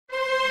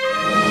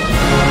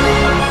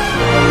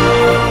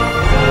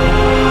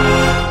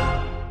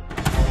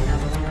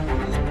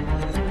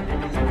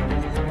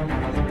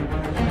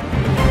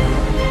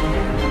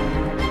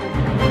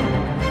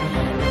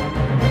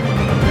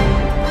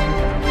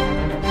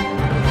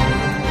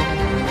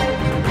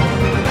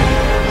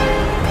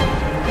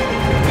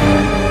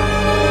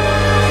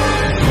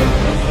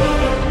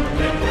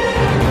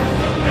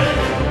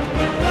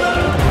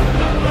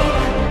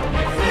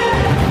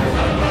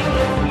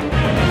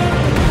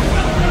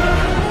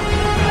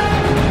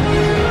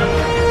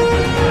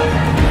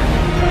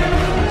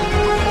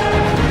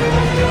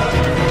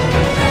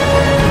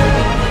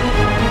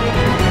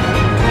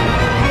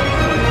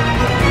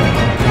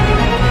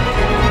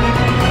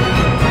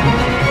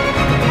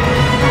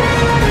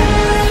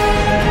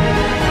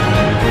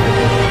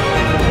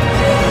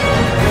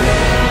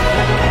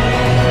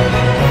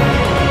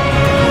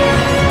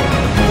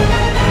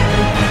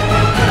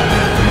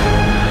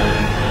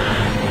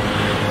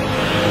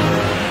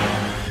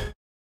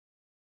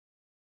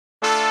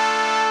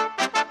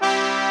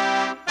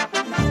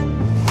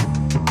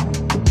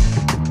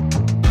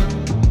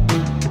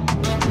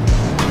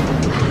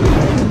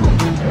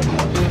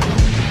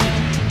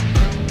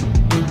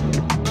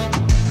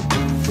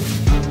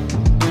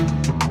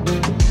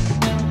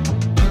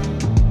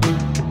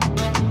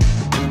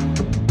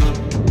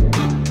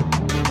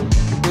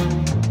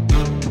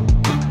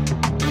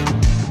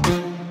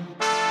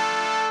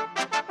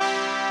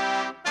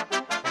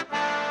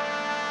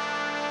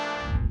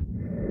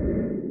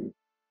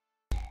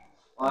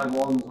line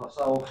one's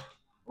myself,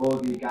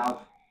 Augie, Gav,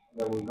 and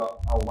then we've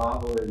got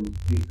Almato and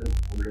Ethan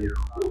will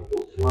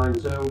be line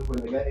two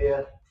when they get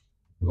here.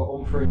 We've got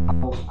Humphrey,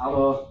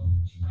 Anna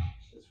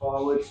as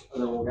forwards,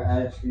 and then we'll get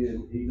Airsky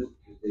and Eden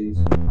with these.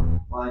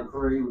 Line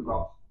three, we've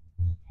got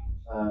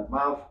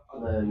Mav,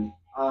 and then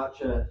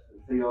Archer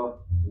and Theo,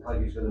 and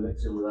Haggy's going to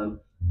mix in with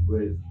them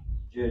with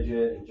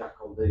JJ and Jack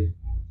on D.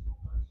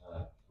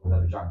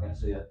 Whenever Jack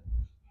gets here.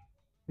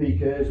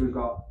 PKs, we've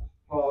got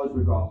forwards,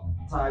 we've got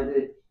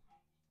Tidy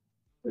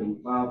and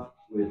Mav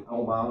with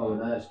Almano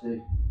and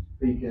Airsky.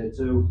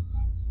 PK2,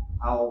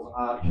 Al,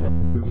 Archer,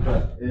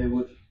 Cooper,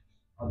 Haywood,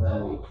 and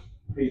then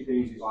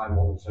PPs is line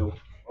 1 and 2.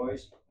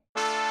 Boys.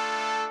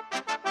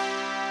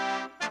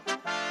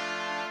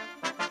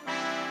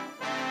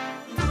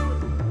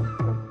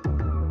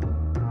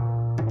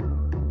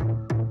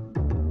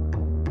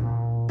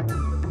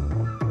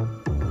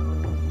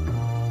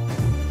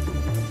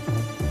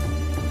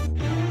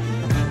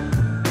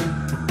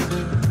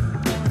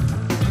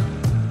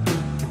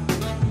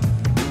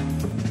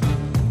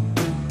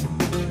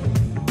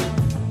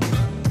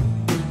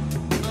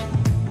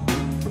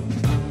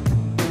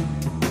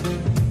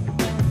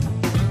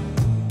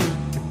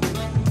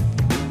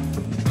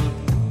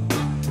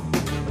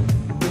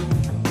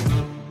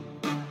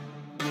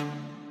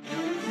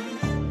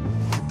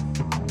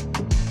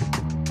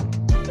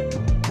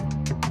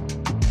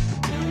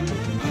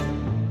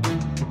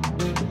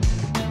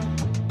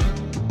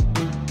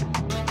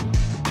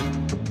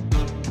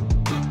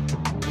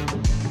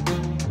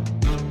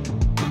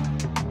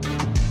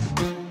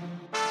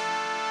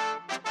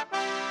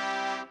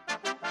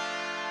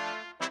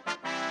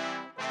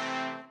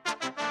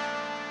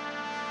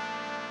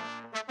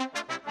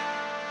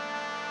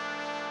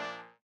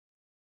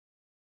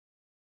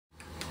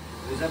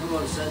 As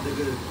everyone said, they're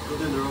good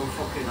in their own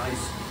fucking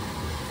ice.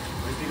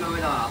 If you're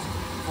going hard,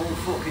 full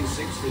fucking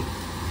 60.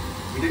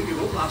 We didn't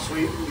give up last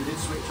week, we did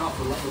switch off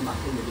and let them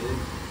back in the game.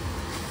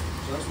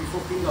 So as we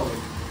fucking going,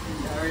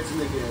 get our heads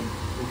in the game,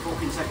 we'll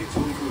fucking take it to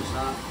them from the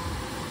start.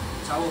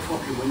 It's our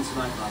fucking win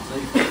tonight, lads.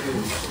 They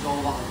fucking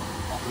stole that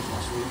off us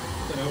last week.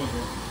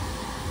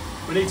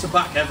 We need to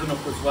back Evan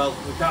up as well.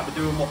 We can't be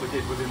doing what we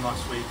did with him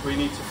last week. We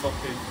need to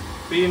fucking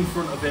be in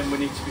front of him,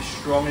 we need to be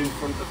strong in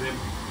front of him,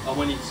 and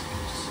we need to...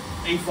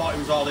 He thought it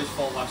was all his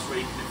fault last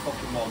week, and it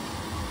fucking won.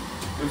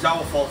 It was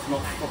our fault for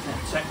not fucking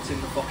protecting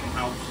the fucking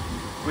house.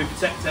 We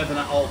protect Evan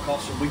at all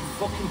costs, and we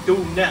fucking do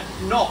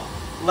not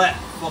let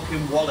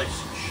fucking Wallace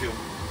shoot.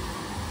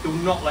 Do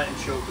not let him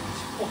shoot, because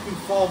it's fucking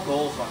 4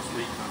 goals last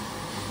week, man.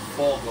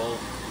 4 goals.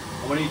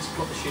 And we need to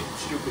cut the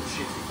stupid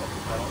shitty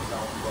fucking penalties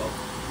out as well.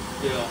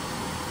 Yeah.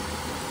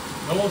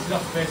 No one should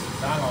have to face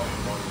the time out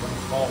anymore. It's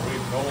a small room,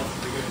 no one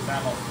should be giving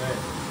time out today.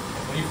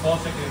 When you're 4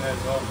 seconds in their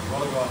zone, you've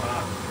got to go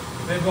hard.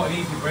 If they've got an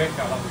easy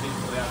breakout, that would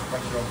instantly add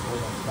pressure on goals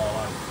on small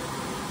ice.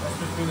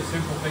 Let's just do the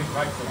simple things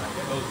right tonight.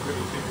 Get those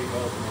pretty chippy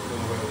goals and we'll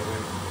still away with the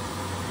win.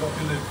 You've got to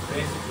do the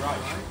basics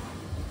right.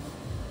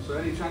 So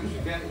any chance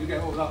you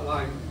get over that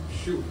line,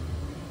 shoot.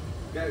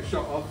 Get a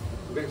shot off,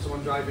 or get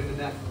someone driving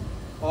the net.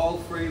 All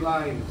 3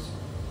 lines,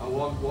 I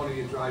want one of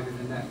you driving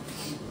the net.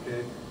 Okay,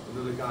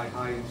 another guy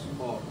high in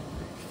support.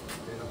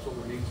 Okay, that's what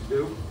we need to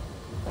do.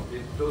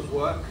 It does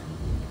work.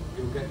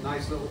 You'll get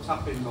nice little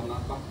tap-ins on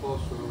that back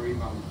post for a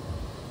rebound.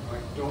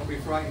 Right, don't be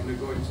frightened of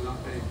going to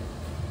that page.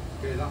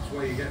 Okay, that's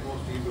where you get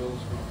most of your goals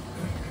from.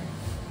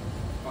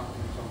 Back on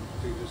the top,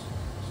 to just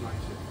snipe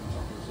it on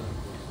top of the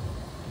circles.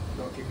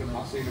 Don't kick them.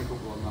 I've seen a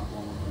couple on that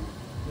one.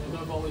 Yeah,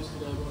 no volleys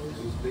today, boys.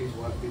 These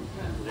working.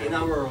 In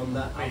our own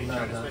that.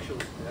 China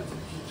specials.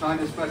 Yeah.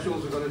 China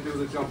specials are going to do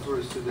the job for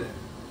us today.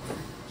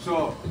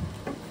 So,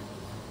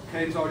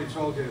 Kane's already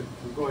told you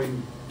we're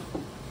going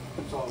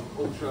sort of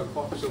ultra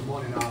box of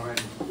one in our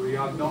end. We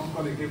are not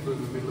going to give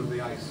them the middle of the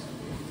ice.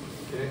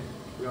 Okay?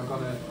 We are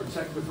going to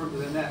protect the front of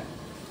the net.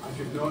 As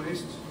you've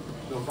noticed,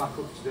 no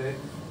backup today,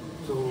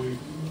 so we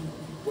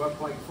work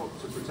like fuck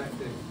to protect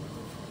it.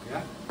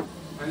 Yeah?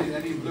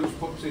 Any loose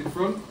pucks in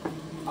front,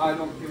 I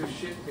don't give a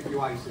shit if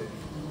you ice it.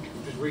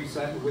 Just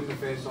reset and win the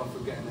face off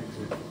and get an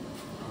exit.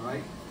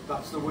 Alright?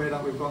 That's the way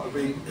that we've got to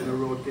be in a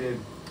road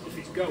game. If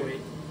it's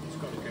going, it's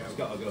got to go. It's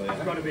got to go, yeah.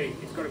 It's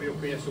got to be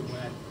up here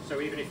somewhere. So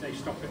even if they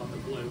stop it on the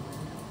blue,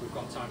 we've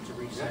got time to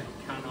reset.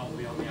 It cannot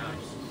be on the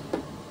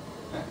ice.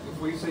 Yeah, if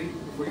we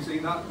see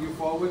that, you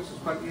forwards,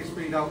 there's plenty of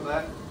speed out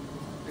there.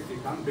 If you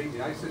can beat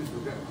the ice in,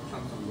 we'll get a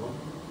chance on goal.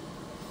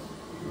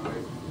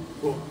 Right.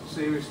 But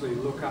seriously,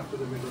 look after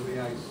the middle of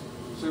the ice.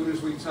 As soon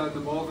as we turn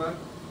them over,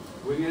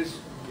 wingers,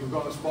 you've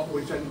got to spot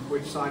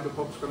which side the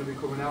puck's going to be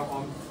coming out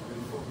on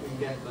and fucking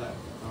get there.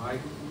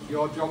 Alright? It's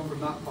your job from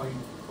that point.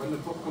 When the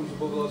puck comes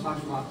above those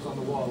hash marks on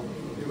the wall,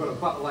 you've got to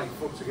battle like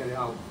fuck to get it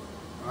out.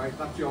 Alright?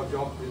 That's your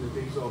job in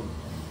the D zone.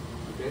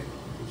 Okay?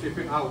 We chip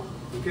it out.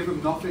 We give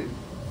them nothing.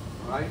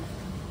 Alright?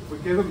 If we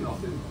give them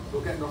nothing,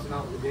 they'll get nothing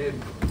out of the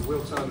game.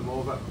 We'll turn them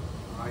over.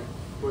 Alright?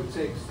 But it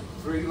takes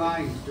 3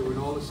 lines doing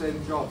all the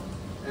same job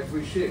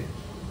every shift.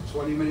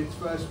 20 minutes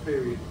first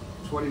period,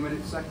 20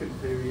 minutes second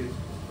period,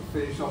 and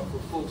finish off for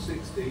full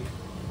 60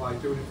 by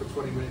doing it for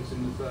 20 minutes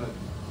in the third.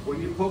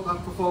 when you put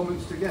that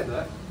performance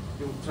together,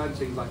 you'll turn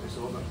teams like this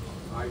over.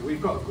 Right?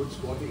 We've got a good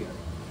squad here.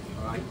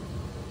 Right?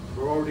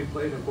 We're already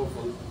playing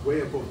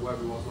way above where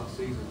we was last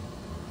season.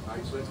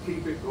 Right? So let's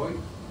keep it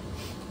going.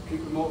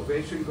 Keep the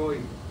motivation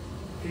going.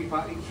 Keep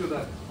at each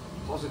other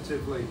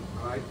positively.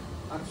 Right?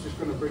 That's just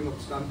going to bring up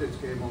standards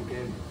game on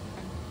game.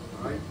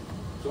 Right?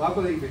 So I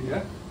believe in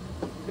you.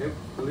 Okay,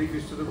 I'll leave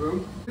you to the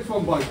room. This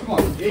one, boys, come on.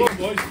 Come on,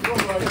 boys. Come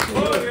on, boys. Come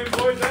on,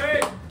 boys,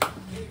 eh?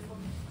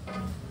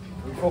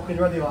 We're fucking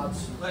ready,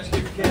 lads. Let's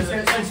give Let's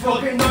get some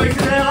fucking noise in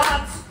there,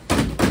 lads.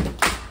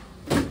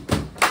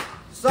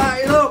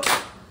 Starting up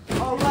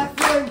on left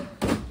wing.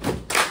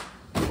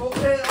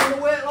 Update on the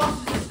weight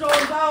losses to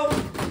stone down.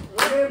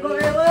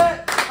 Everybody alert.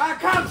 I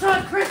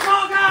captured Chris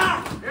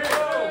Morgan.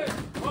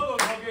 Yeah. Well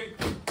done, Hoggy.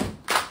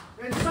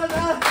 In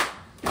centre.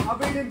 I've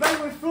been in bed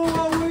with flu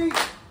all week.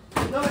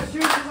 No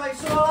excuses like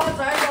so, lads.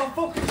 I ain't got a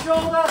fucking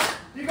shoulder.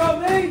 You got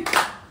me.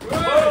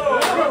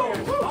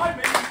 Whoa. I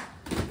mean.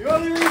 The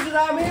only reason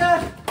I'm here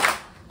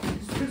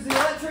is because the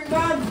electric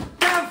man,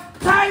 Gav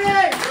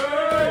Tiny!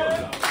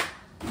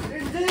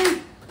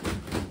 Indeed!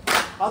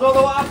 I don't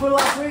know what happened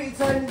last week, he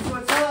turned into a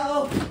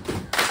turtle.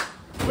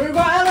 We've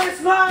got Ellis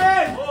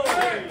Martin!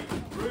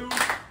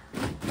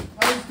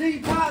 And his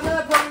deep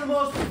partner, probably the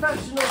most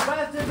professional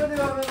birthday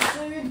video I've ever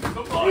seen.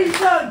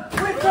 Ethan!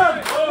 Whitton!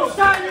 We're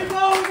starting to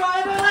go, we've got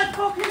him, let's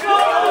fucking go!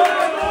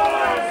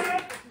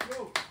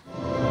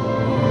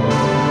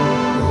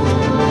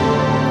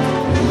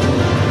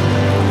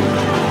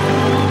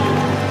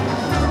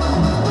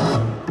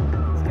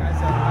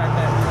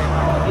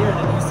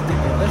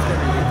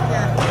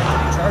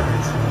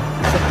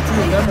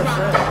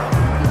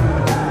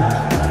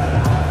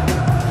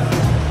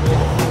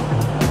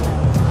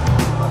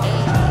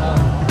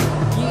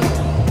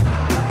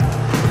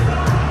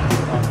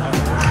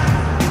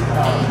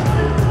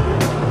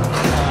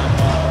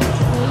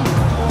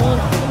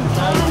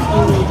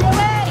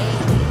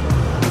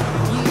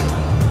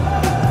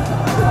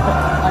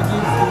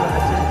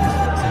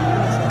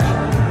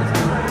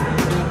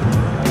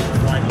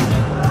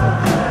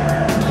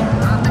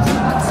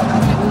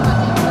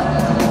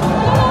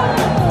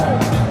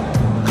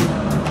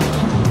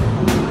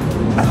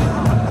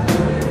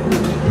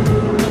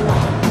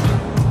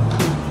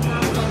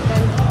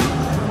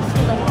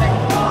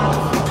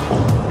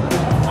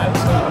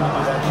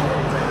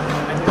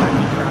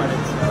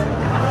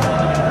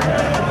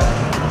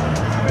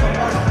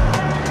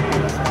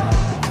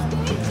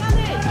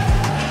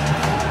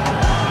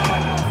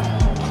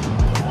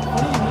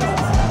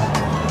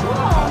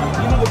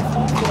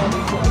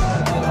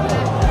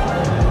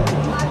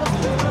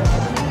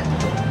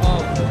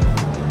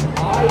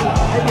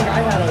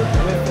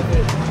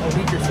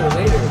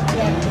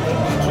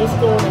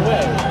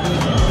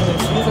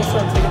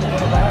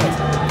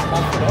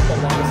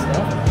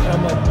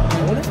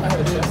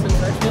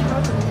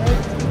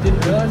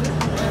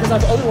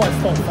 I've otherwise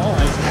felt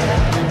fine.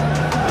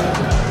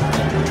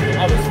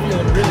 I was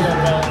feeling really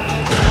unwell.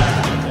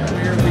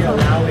 Weirdly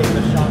allowing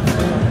the shock to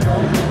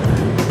control.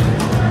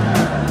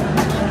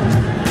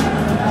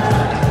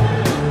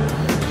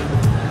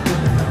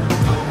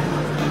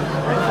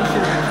 I think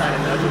you're kind of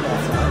nudging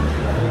outside.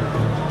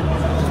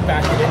 Just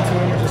back it into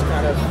him, just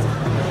kind of.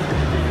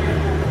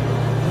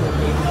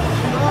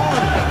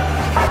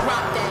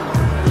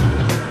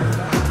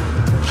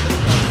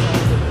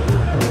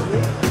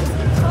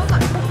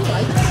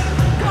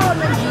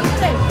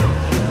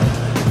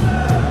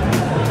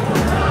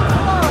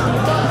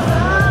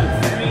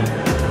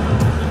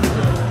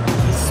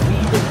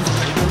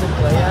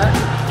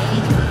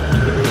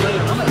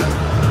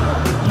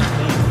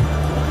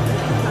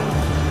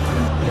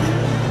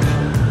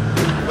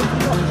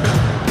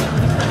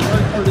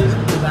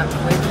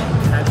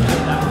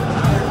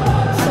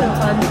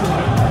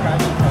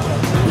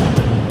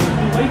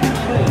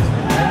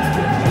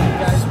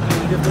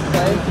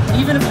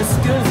 Even if the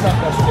skill's not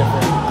much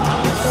different,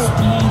 the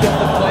speed of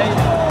the play.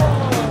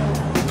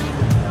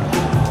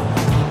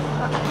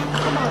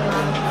 Come on,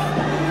 lad.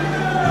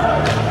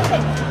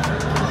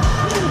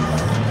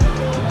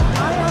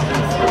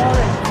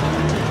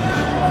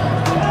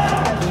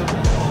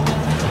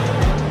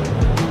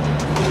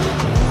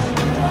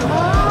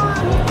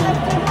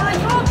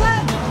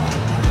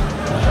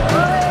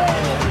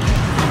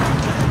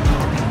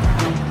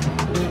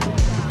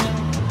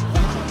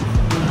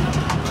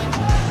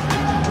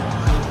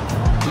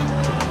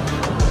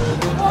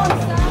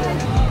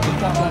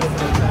 Come on,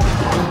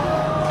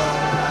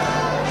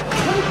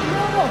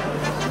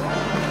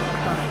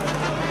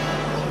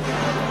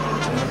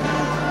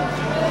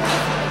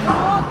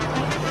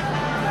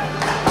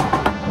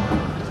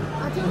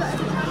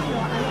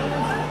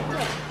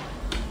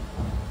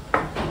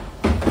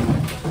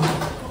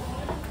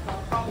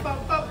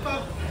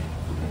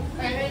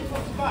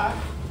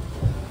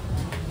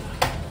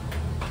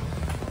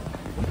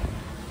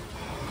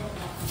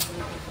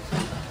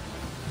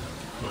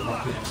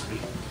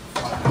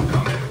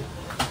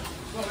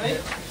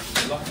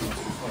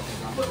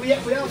 We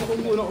have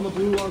hung one on the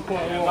blue one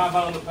quite a Yeah, lot. my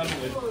bad on the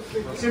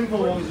penalty. Simple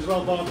ones as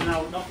well, bordering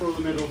out, not through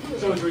the middle.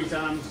 So 3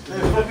 times.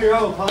 Fuck your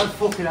own lads,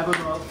 fucking Evan,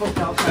 fuck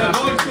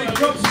outside. Big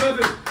job,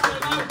 Seven.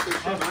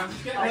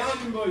 Get behind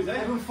him, boys, eh?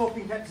 Evan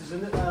fucking kept us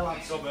in it there,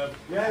 lads.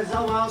 Yeah,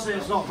 Zell now say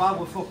it's not bad,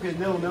 we're fucking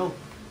 0-0.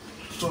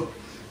 But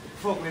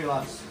fuck me,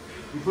 lads.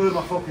 You blew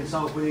my fucking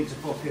self, we need to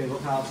fucking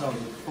look at ourselves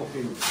and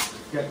fucking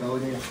get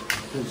going here.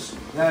 Because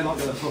they're not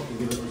going to fucking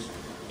give it us.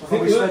 I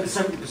think we spent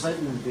 70%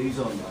 in the D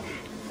zone now.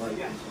 Like,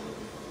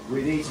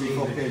 we need to be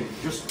fucking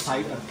just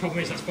tighter. Problem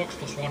is that's box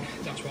 +1.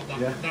 That's what that.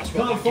 Yeah. That's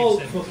what Can't that fault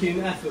gives them.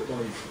 fucking effort,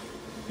 boys.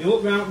 You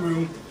look round the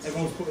room,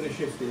 everyone's putting a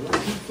shift in.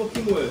 Let's keep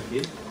fucking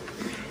working.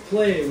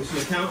 Play with some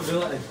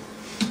accountability.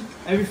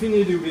 Everything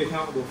you do, be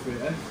accountable for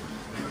it. Eh?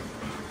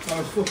 I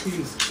was fucking,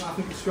 I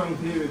think, a strong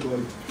period,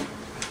 boys.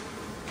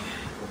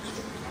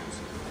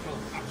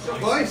 So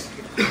boys,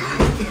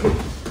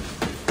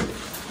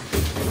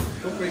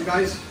 okay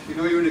guys, you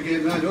know you're in a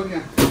game now, don't you?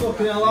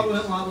 Fucking hell, that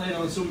weren't like laying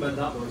on a sunbed,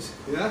 that, boys.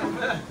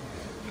 Yeah?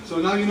 So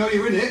now you know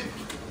you're in it,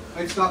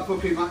 let's start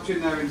fucking matching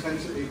their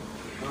intensity,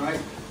 alright?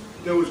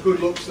 There was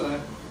good looks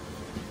there.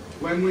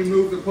 When we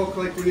moved the puck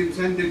like we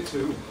intended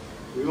to,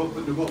 we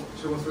opened them up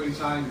 2 or 3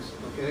 times,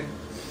 okay?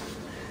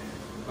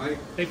 Right?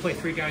 They play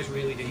 3 guys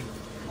really deep.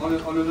 On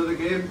another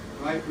game,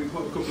 right, we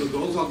put a couple of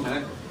goals on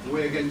there,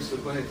 way against the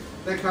play.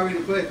 They're carrying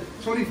the play.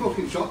 20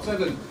 fucking shots,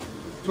 Evan.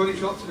 20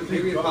 shots in a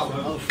period,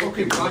 pal.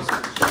 Fucking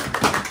bastards.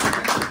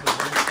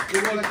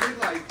 What I did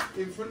like,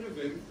 in front of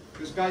him,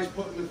 there's guys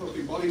putting the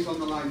fucking bodies on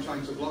the line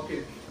trying to block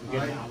it.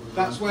 Right?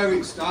 That's where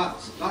it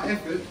starts. That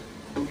effort,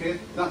 okay,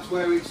 that's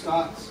where it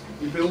starts.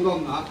 We build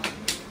on that.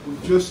 We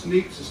just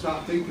need to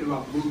start thinking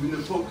about moving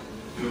the puck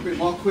a bit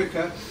more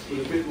quicker,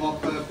 with a bit more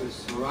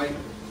purpose, alright?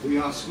 We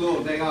are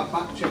slow, they are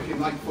back checking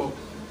like fuck,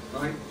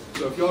 right?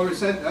 So if you're a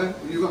centre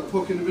and you've got the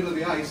puck in the middle of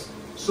the ice,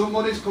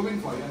 someone is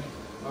coming for you,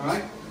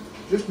 alright?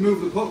 Just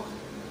move the puck.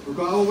 We've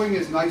got our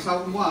wingers nice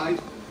out and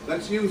wide,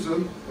 let's use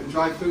them and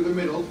drive through the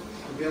middle,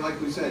 okay, like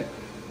we said.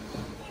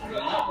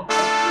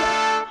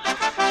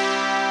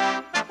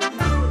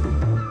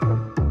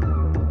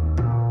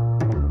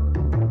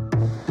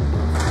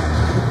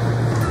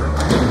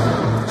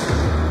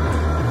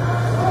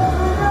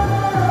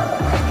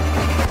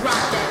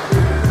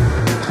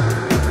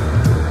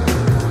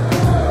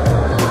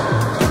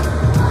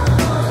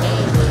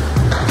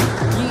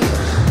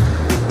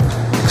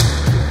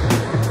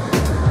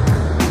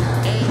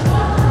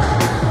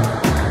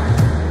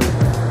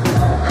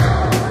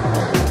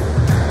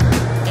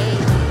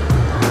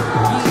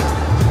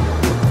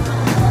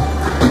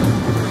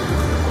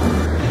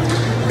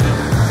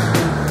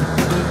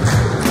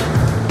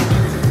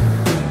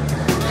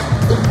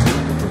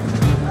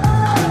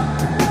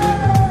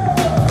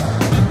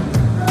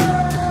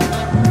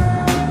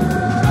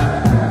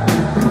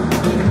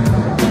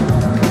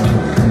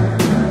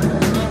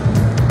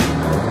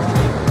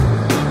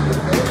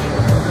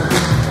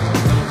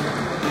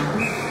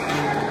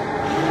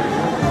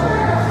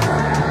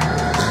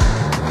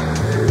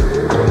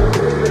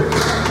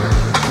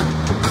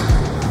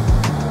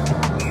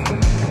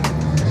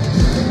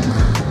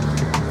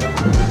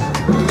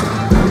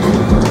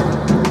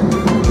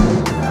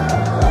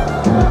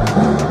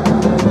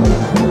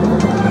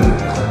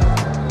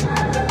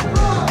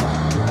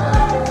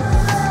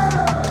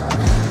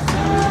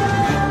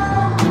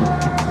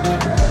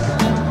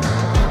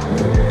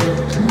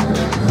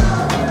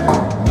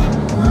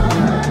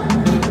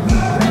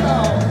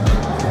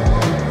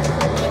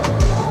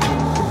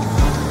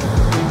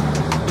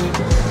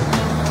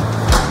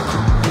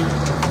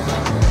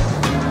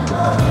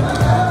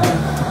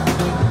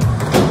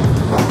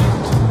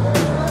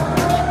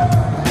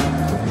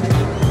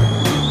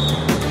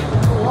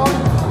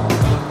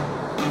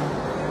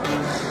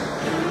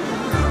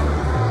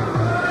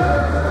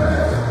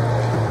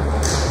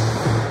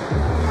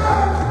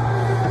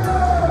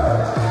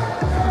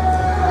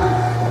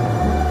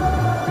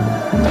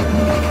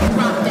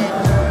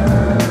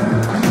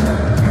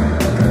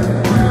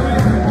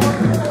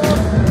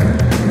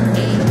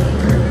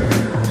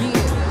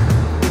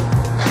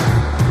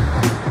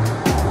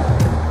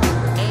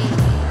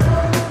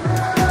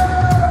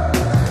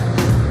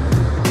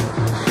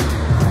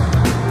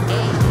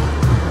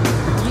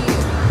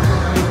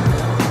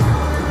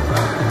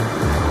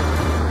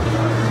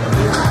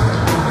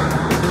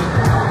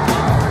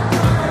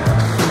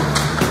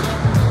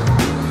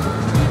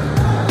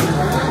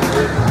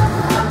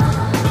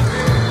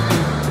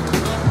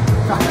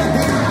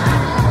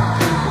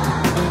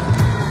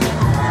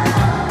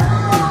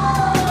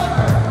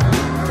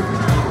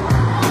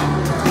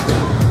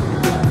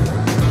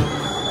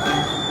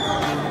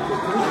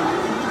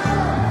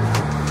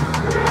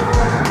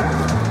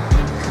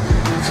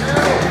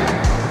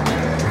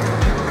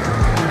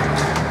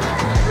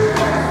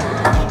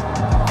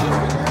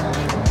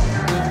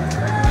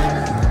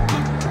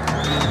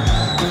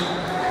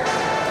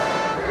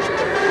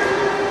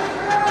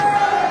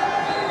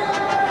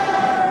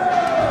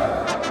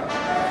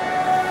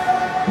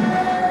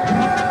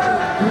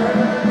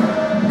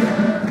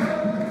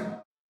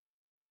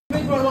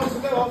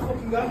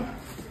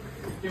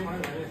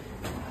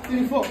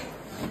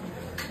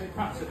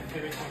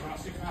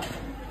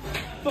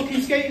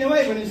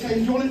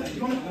 do you want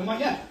it? I'm like,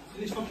 yeah.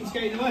 And he's fucking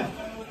skating away.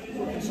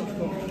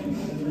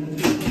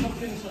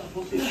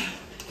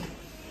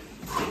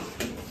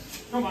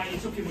 Come on, you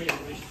took him with you,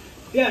 please.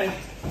 Yeah.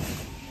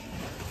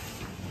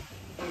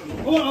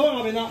 I won't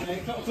have in that,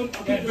 mate. I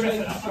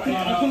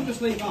couldn't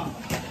just leave that.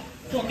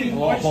 Fucking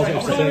boys.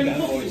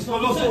 Boys,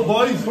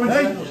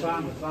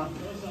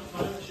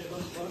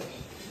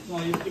 No,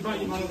 you brought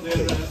your man up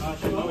there,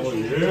 Archie. Oh,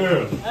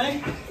 yeah. Hey?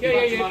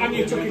 Yeah. And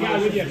you took a guy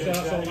with you, so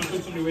that's all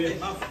that's to do with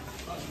it.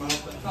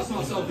 That's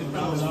not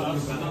self-imposed. I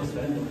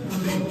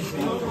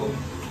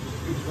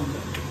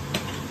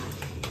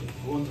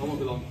won't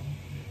be long.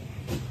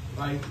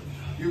 Right,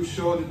 you've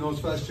shown in those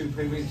first 2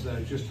 periods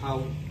there just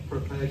how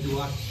prepared you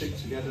are to stick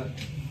together.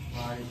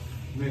 Right,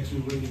 makes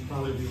me really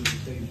proud of you as a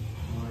team.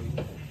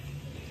 Right,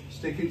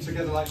 sticking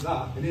together like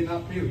that, and in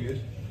that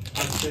period,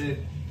 I'd say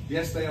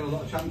yes, they had a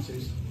lot of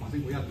chances. I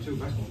think we had the 2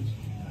 best ones.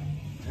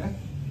 Yeah.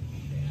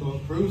 So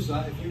it proves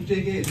that if you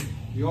dig in,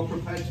 you're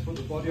prepared to put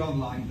the body on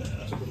line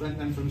to prevent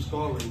them from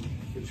scoring.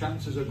 The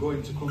chances are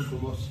going to come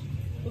from us.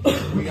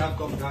 We have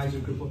got guys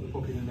who can put the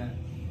puck in the net.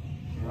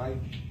 Alright?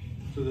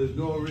 So there's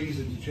no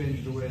reason to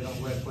change the way that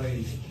we're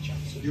playing.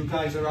 You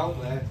guys are out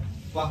there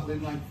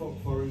battling like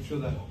fuck for each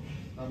other.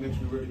 That makes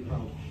me really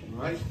proud.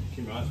 Alright?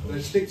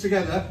 Let's stick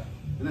together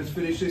and let's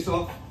finish this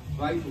off.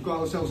 Right? We've got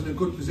ourselves in a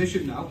good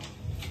position now.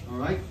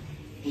 Alright?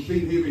 We've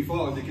been here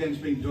before and the game's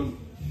been done.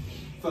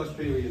 First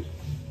period.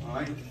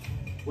 Alright?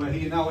 We're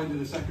here now into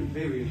the second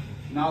period.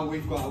 Now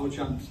we've got our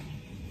chance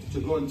to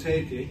go and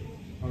take it.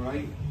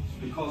 Alright?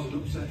 And cause an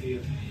upset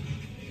here.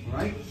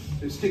 Alright?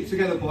 Let's stick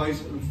together, boys,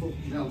 and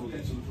fucking hell, we'll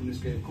get something from this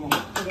game. Come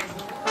on.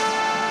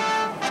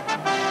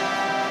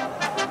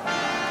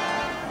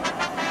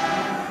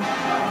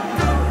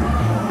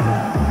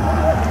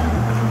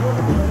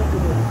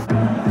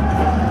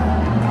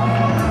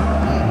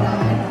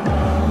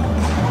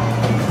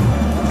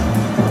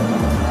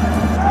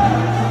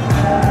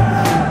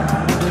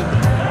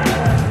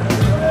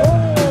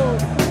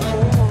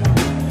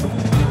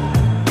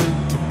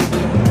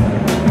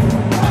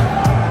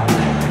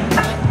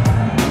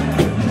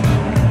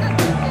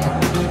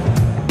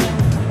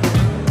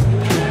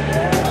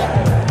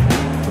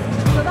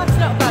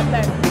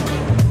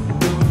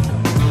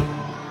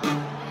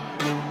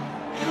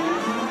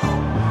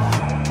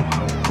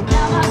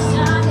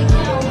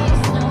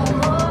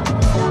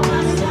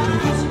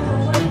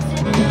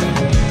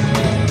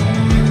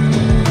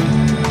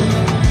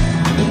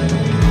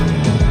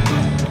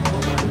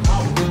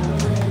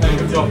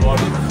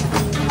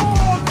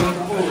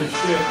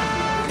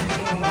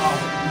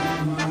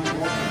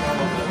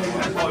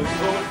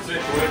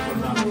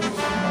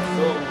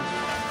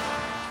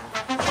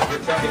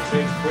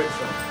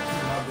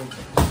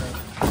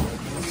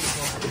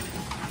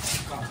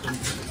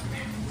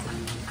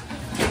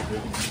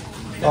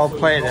 Well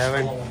played,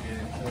 Evan.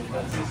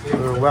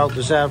 Well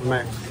deserved,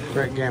 mate.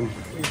 Great game.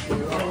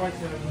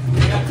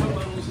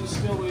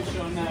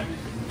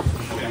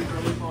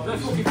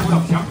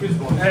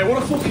 Hey,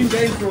 what a fucking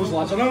game for us,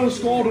 lads. I know we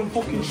scored and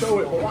fucking show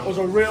it, but that was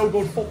a real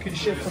good fucking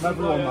shift from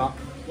everyone, that.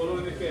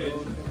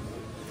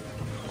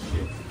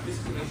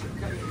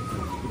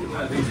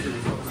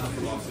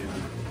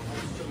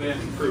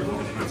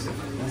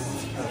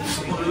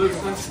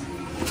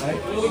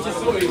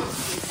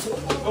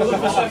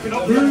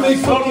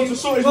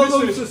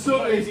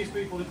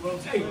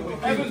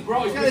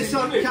 Get this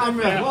on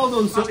camera. Well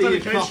done, Sutty. You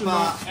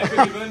proper.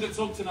 You've earned a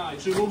tub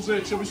tonight. She loves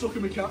it. She'll be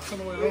sucking my cats on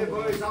the way home. Hey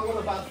boys, that was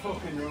a bad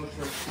fucking road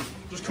trip.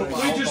 Just cut We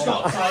just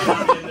got tired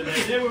at the end of the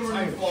day. They were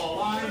running 4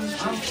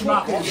 lines.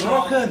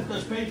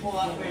 There's people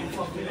that have been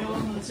fucking ill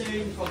on the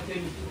team.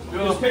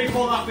 There's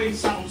people that have been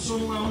sat on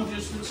sun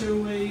lounges for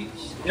 2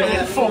 weeks.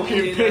 Yeah,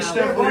 fucking pissed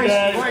every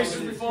day.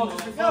 Before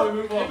we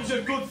move on. It was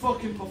a good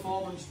fucking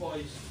performance,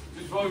 boys.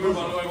 Before we move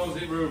on, I was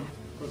in room.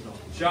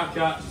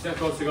 Shaka, she said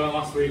to go on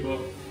last week, but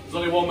there's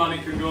only one man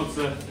who can go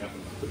to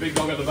the big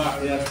dog at the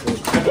back. Yeah.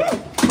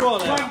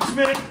 Thanks,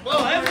 mate.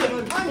 Well,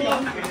 Evan, hang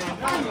on.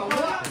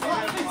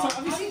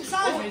 Have you seen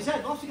sideways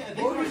head? We'll have to get a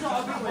big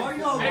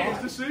one.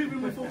 It's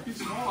deceiving with fucking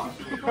smart.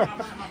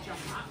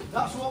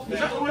 That's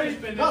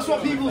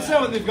what people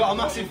say when they've got a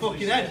massive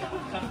fucking head.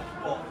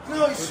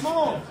 No, it's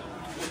small.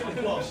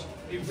 Plus,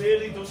 it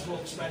really does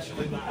look special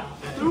in that.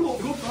 Do look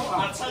good, don't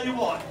I tell you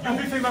what,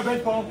 Everything in my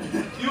bed, Paul.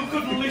 you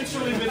could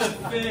literally be the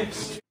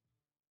face.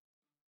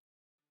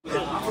 Can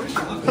we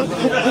cut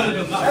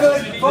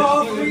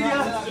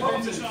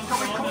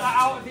that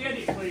out at the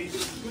edit, please?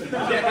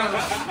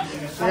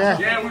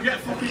 Yeah, we get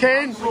fucking...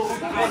 Kane!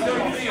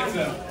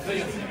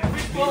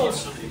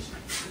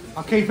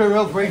 I'll keep it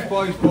real brief,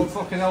 boys, but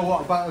fucking hell,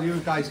 what a battle you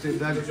guys did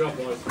then. Good job,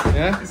 boys.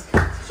 Yeah?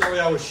 Sorry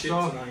I was shit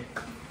tonight.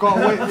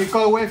 You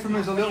got away from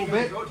us a little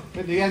bit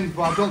at the end,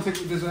 but I don't think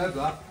we deserved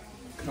that.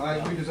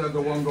 Right, we deserved a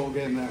 1-goal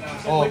game there.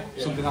 Or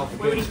something else.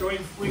 We were just going,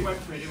 we went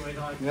for it, didn't we?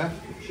 Like, Yeah?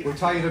 We're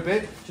tired a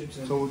bit,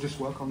 so we'll just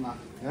work on that.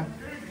 Yeah?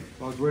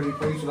 I was really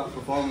pleased with that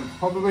performance.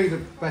 Probably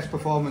the best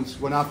performance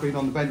when I've been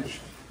on the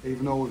bench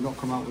even though we've not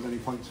come out with any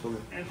points from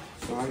it.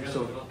 Right,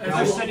 so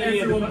I said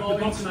earlier, the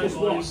bottom plus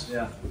was.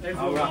 Yeah.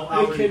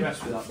 Everyone, we can,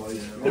 with that,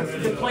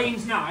 boys. the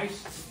playing's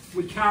nice.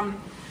 We can,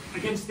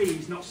 against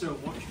these, not so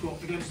much,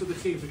 but against other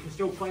teams, we can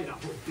still play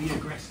that, but be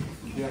aggressive.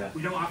 Yeah.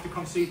 We don't have to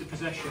concede the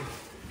possession.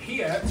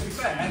 Here, to be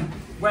fair,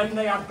 when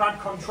they had bad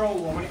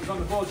control or when it was on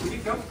the boards, we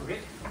did go for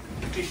it.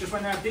 It's just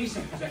when they had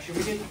decent possession,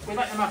 we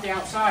let them have the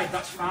outside,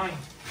 that's fine.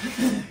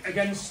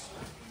 Against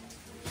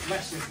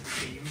lesser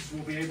teams,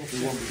 we'll be able to.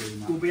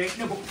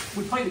 No, but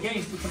we play the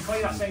game, we can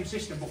play that same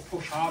system, but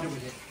push harder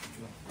with it.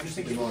 I just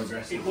think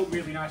it looked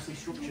really nicely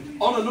structured.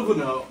 On another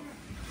note,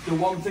 the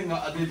one thing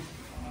that I did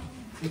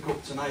pick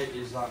up tonight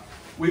is that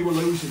we were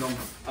losing them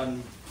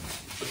and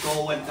the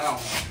goal went down.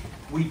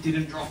 We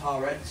didn't drop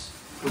our heads.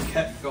 We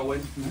kept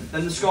going.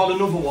 Then they scored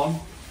another one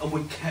and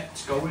we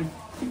kept going.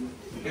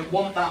 It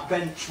wasn't that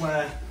bench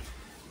where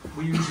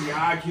we usually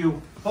argue.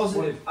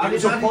 Positive. I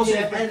didn't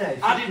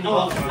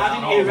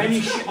hear any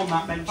shit on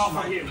that bench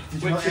tonight.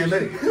 Did you not hear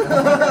me?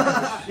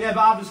 Yeah, but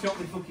I've just got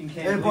my fucking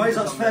cane. Hey boys,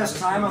 that's first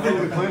time I think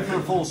we're playing for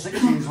a full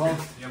 60 as well.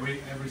 Yeah,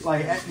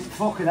 Like,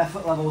 fucking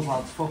effort levels,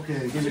 lads.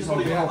 Fucking give me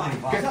some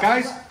fucking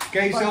guys,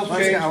 get yourself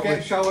changed,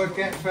 get showered,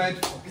 get fed,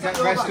 get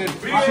rested.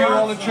 See you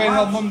all in training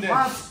on Monday.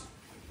 Lads,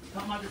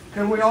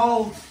 can we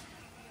all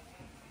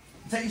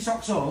take your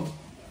socks home?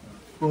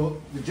 But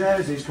the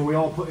jerseys, can we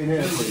all put in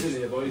here,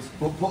 please?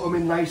 But put them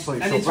in nicely,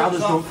 so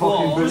brothers don't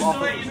fucking boot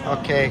off.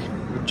 Okay,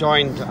 we're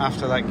joined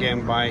after that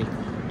game by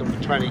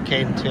number 20,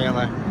 Kane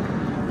Taylor.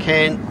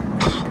 Kane,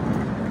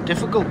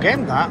 difficult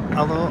game that,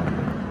 although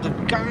the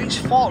guys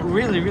fought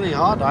really, really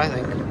hard, I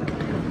think.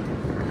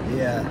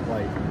 Yeah,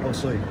 like,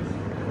 obviously,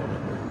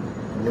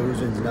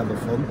 losing's never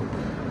fun,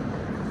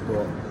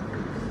 but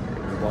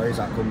the boys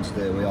that come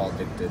today, we all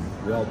digged in.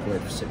 We all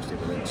played for 60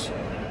 minutes.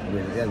 I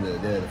mean, at the end of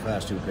the day, the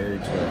first two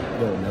periods were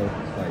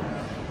 0-0. Like,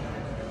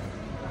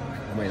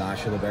 I mean, I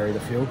should have buried a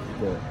few,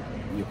 but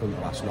you couldn't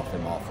have asked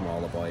nothing more from all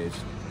the boys.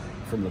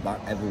 From the back,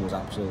 everyone was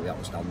absolutely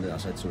outstanding. I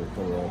said so, we're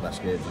probably all the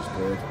best games he's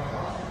played.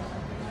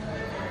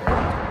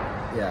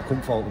 Yeah, I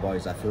couldn't fault the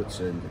boys' efforts,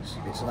 and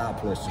it's an hard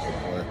place to come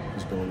play.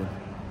 It's Birmingham.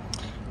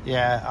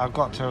 Yeah, I've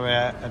got to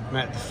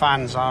admit the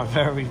fans are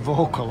very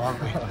vocal, aren't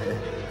they?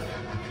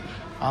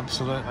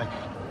 Absolutely.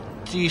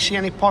 Do you see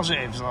any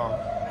positives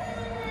though?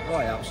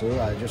 Right, absolutely.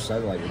 I just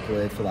said, like, we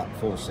played for that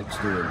full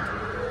 60, and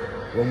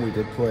when we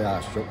did play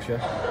our structure,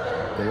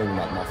 Birmingham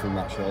had nothing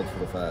that showed for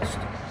the first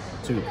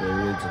two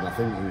periods, and I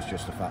think it was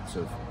just a fact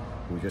of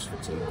we were just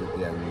fatigued at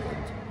the end,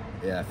 and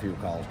yeah, a few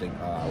calls didn't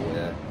go our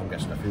way. I'm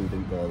guessing a few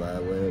didn't go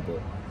their way, but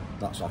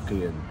that's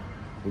hockey, and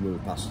we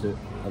moved past it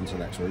on to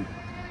next week.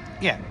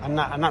 Yeah, and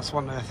that's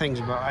one of the things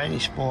about any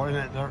sport,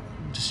 isn't it? Their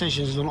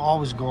decisions don't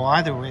always go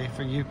either way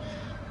for you.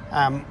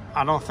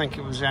 I don't think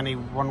it was any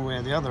one way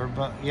or the other,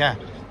 but yeah.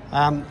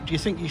 Do you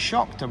think you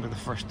shocked over the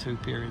first two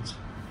periods?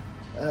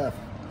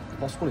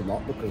 Possibly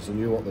not, because I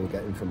knew what they were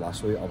getting from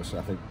last week. Obviously,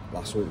 I think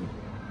last week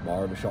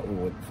more of a shock. We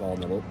went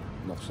 4-0 up,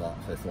 not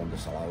that fifth one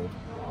disallowed.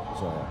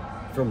 So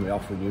from the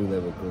off, we knew they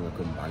were going to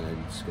come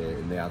banging,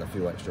 skating. They had a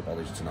few extra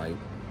bodies tonight.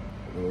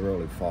 They were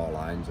rolling 4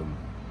 lines, and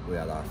we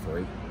had our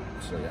 3.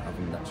 So yeah,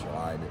 having an extra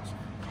line,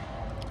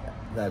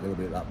 they're going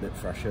to be that bit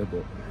fresher,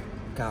 but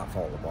can't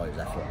fault the boys'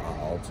 effort at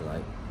all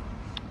tonight.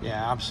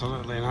 Yeah,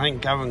 absolutely, and I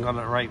think Gavin got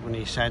it right when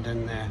he said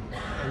in the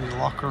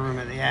locker room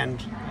at the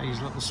end,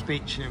 his little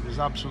speech, it was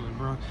absolutely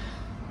brilliant.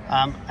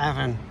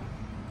 Evan,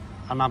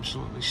 an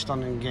absolutely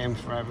stunning game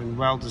for Evan,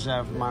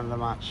 well-deserved man of the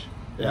match.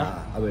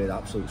 Yeah, I mean,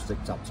 absolute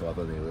stick-tap to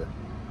Evan,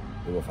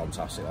 they were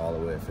fantastic all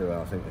the way through,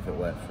 and I think if it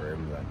worked for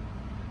him, then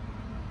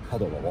I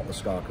don't know what the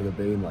score could have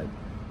been. Like,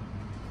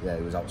 yeah,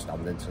 he was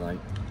outstanding tonight.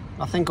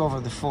 I think over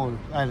the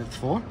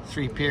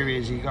 3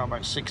 periods, he got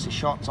about 60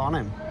 shots on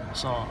him.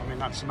 So, I mean,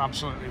 that's an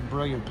absolutely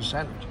brilliant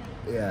percentage.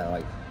 Yeah,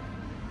 like,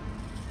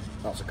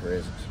 that's a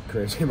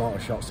crazy amount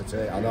of shots to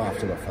take. I know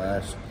after the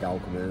first gal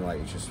coming in,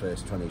 like, he just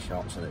faced 20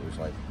 shots, and it was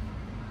like,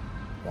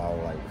 wow,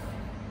 like,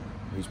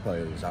 he's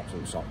playing his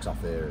absolute socks off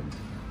here, and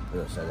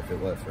as I said, if it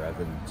worked for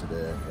Evan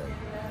today, then,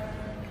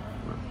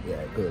 yeah,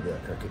 it could have been a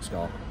cricket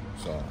score.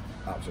 So,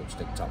 absolute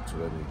stick-tap to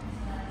him,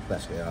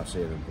 best game I've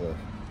seen him play.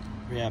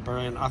 Yeah,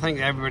 brilliant. I think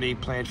everybody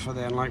played for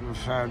them, like we've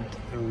heard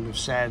and we've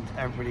said,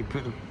 everybody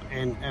put it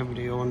in,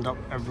 everybody owned up,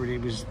 everybody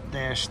was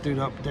there, stood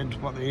up,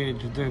 did what they needed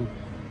to do.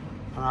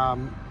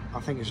 I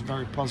think it's a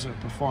very positive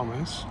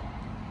performance.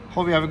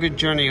 Hope you have a good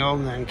journey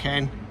home then,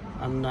 Ken,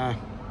 and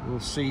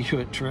we'll see you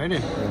at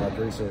training. Yeah, I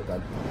appreciate it,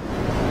 Dan.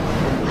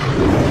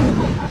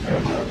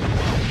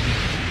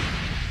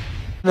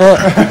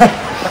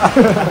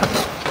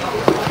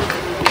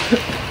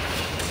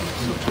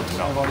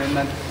 Everyone in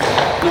then.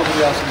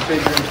 Nobody else in the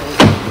big room.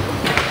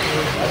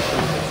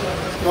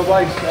 Well,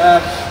 boys,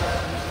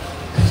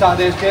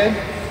 Saturday's game.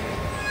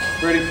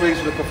 Really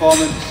pleased with the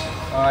performance.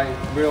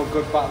 Real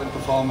good battling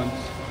performance.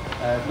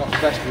 Not the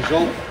best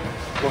result,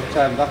 but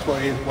that's what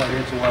we're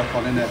here to work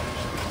on, isn't it?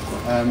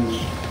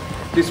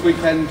 This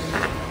weekend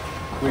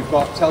we've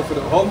got Telford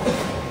at home.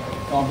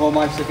 On home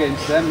ice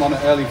against them on an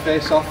early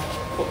face-off.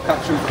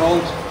 Catch them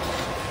cold,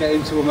 get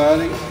into them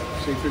early,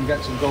 see if we can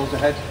get some goals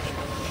ahead.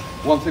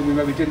 One thing we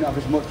maybe didn't have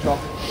as much of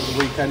at the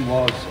weekend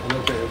was a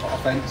little bit of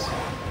offence,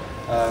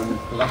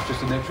 but that's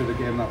just the nature of the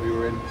game that we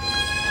were in.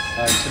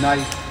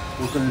 Tonight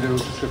we're going to do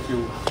just a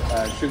few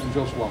shooting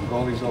drills. One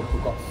goalies up.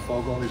 We've got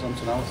 4 goalies on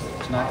tonight,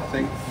 I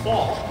think.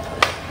 4.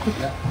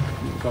 Yeah.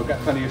 So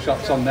get plenty of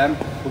shots on them.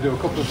 We'll do a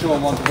couple of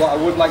 2-on-1s. What I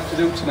would like to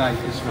do tonight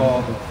is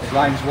for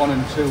lines 1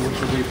 and 2,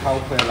 which will be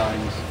power play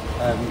lines,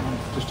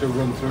 just to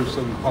run through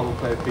some power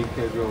play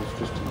PK drills,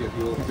 just to give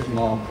you a little bit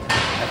more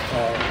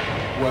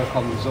work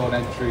on the zone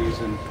entries,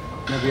 and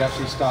maybe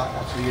actually start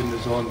in the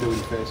zone doing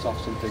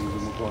face-offs and things,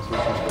 and we'll go through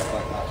some stuff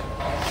like that.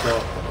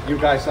 So you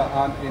guys that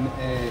aren't in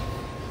a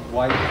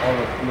white or a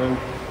blue,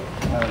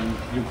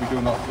 you'll be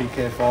doing that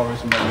PK for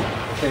us, and then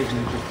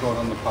occasionally just going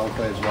on the power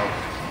play as well.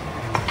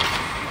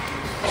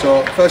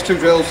 So first 2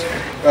 drills,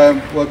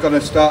 we're going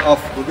to start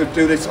off, we're going to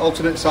do this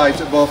alternate sides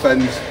at both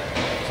ends.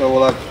 So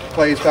we'll have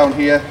players down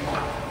here,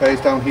 players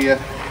down here.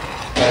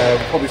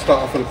 Probably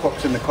start off with the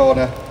pucks in the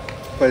corner.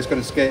 Player's going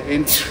to skate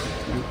in,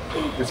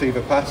 receive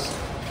a pass,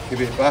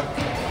 give it back.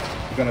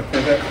 We're going to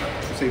pivot,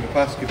 receive a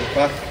pass, give it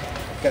back.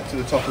 Get to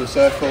the top of the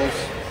circles,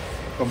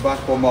 come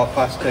back, one more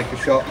pass, take a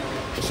shot.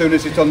 As soon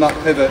as he's done that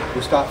pivot,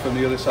 we'll start from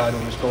the other side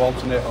and we'll just go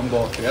alternate on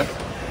both, yeah?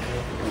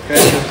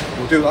 Okay,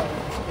 we'll do that.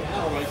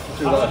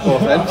 Do that at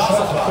both ends.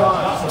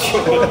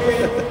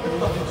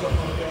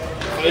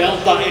 If I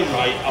held that in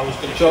right, I was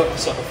going to shoot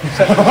myself.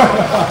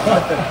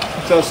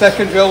 So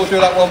second drill, we'll do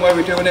that one where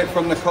we're doing it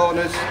from the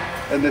corners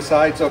and the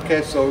sides.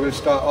 Okay, so we're going to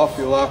start off,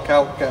 you'll arc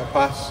out, get a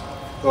pass,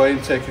 go in,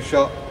 take a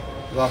shot.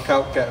 You'll arc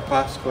out, get a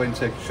pass, go in,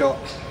 take a shot.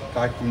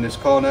 Guy from this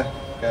corner,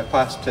 get a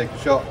pass, take a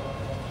shot.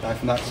 Guy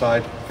from that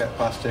side, get a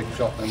pass, take a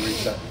shot, then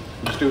reset.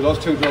 We'll just do those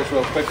 2 drills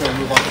real quick and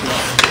move on to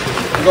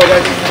that. Go,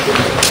 guys.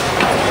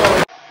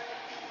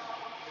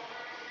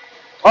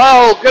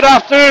 Well, good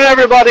afternoon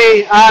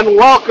everybody, and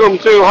welcome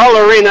to Hull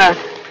Arena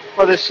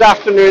for this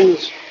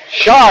afternoon's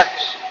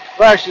Sharks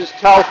versus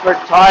Telford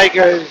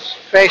Tigers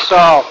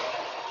face-off.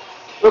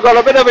 We've got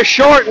a bit of a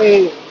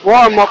shortened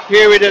warm-up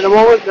period at the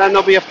moment, then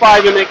there'll be a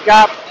 5-minute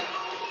gap,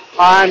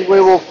 and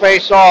we will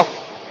face off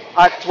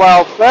at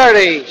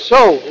 12:30.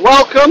 So,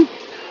 welcome.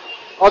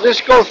 I'll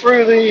just go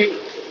through the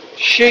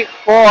sheet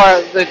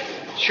for the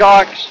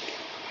Sharks.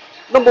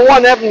 Number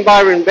 1, Evan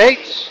Byron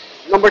Bates.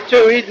 Number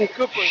 2, Eden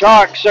Cooper.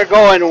 Sharks are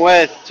going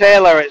with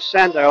Taylor at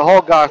centre,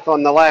 Hogarth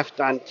on the left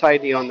and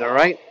Tidy on the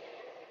right.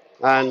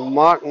 And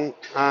Martin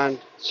and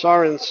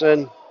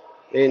Sorensen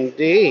in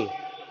D.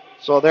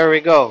 So there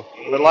we go.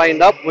 We're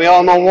lined up. We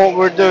all know what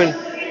we're doing.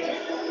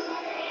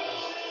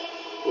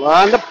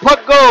 And the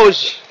puck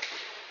goes.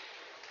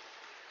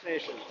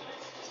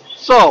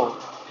 So.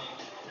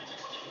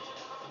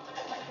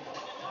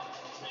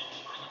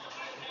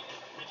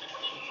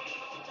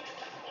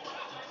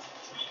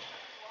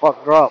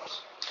 Puck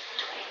drops.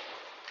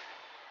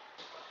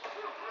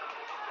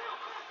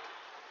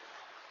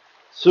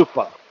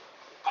 Super.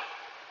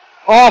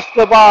 Off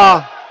the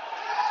bar.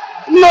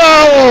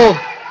 No!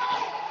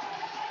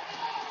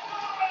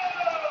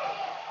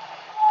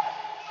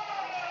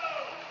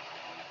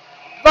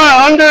 The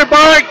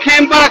underbar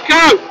came back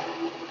out.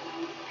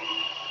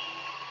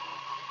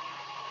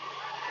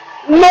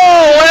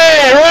 No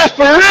way,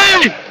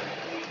 referee!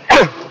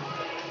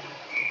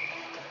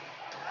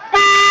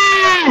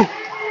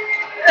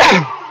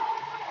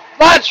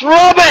 That's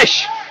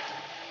rubbish!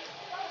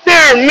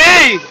 Dear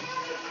me!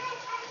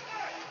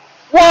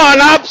 What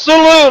an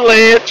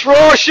absolutely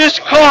atrocious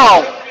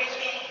call!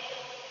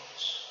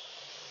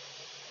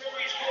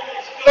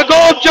 The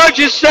goal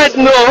judges said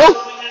no.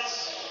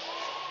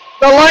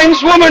 The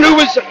lineswoman, who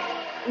was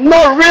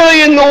not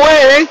really in the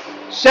way,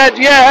 said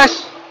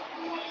yes.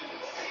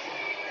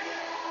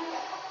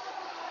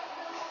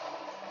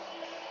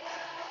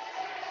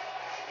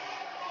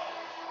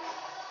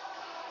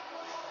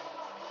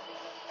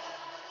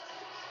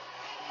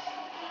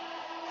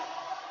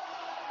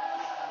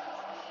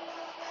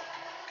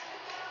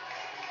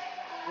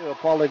 I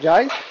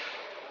apologize.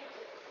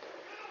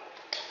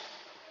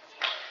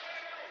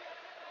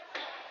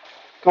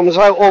 Comes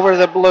out over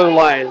the blue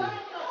line.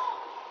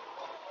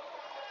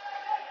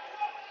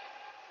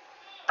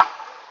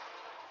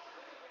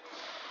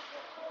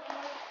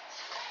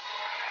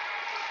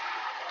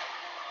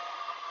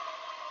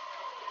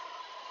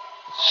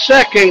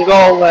 Second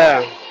goal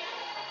there.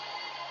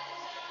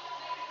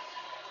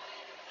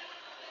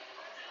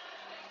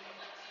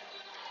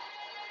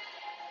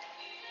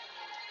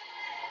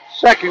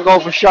 Second goal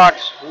for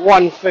Sharks,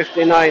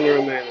 1:59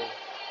 remaining.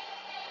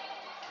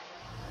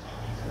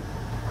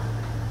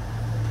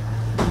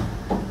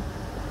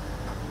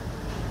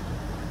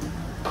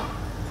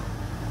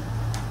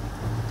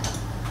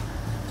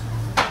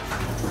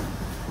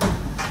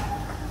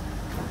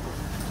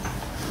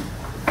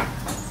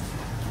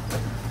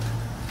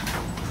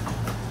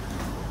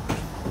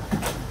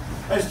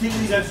 Let's keep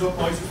these heads up,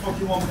 boys. It's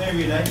fucking one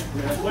period, eh?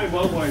 Yeah, played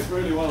well, boys,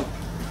 really well.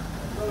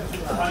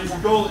 And it's a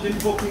goal that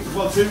didn't fucking,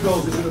 well, 2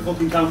 goals that didn't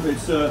fucking count.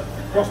 It's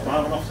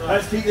crossbar and offside.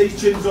 Let's keep these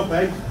chins up,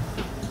 eh?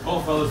 Come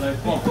on, fellas, eh?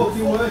 Come on.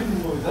 Fucking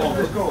working, boys.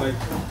 Let's go. We're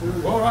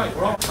alright,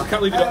 we're alright. I can't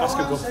believe you don't ask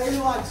a goal.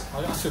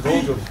 I'll ask a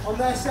goal, Judge. On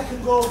their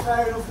second goal,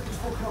 fair enough, it was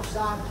fucking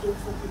offside, it don't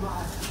fucking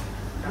matter.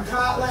 You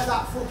can't let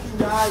that fucking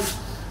guy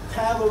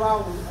curl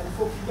around and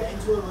fucking get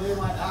into a lane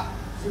like that,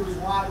 because he was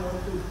wide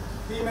open.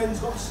 The men's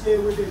got to stay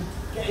with him,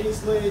 get in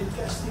his lane,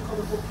 get a stick on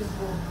the fucking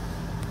front.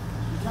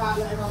 You can't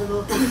let him have an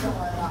open shot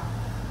like that.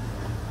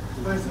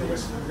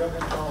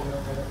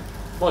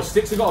 Well,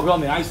 sticks have got to be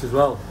on the ice as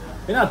well.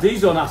 In our D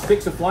zone, our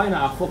sticks are flying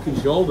at our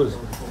fucking shoulders.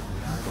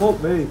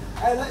 Fuck me.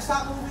 Hey, let's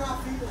start moving our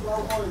feet as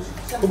well, boys.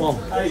 Come on.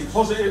 Hey,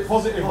 positive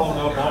one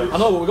though, boys. I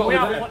know, but we've got We to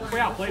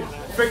are playing.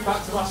 Think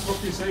back to last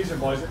fucking season,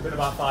 boys. It's been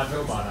about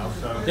 5-0 by now,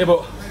 so. Yeah,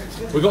 but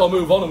we've got to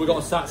move on and we've got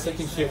to start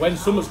second shit. When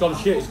something's gone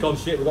shit, it's gone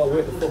shit. We've got to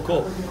wake the fuck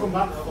up.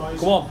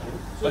 Come on.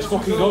 Let's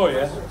fucking go,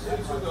 yeah?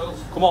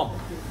 Come on.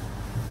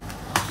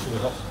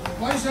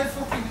 Why is that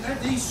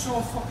fucking, these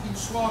so fucking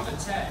sword at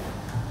 10?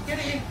 Get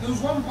it in, there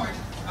was one point,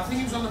 I think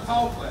he was on the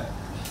power play.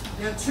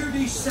 They had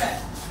 2D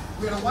set,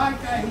 we had a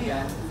wide guy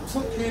here,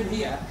 Puck came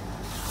here,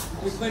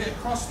 we played it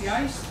across the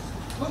ice.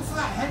 Look for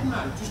that head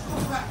man, just go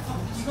for that,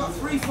 you've got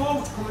 3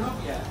 forwards coming up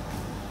here.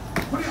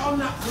 Put it on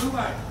that blue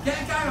line,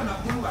 get a guy on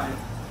that blue line,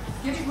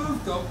 get it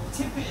moved up,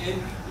 tip it in,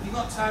 if you've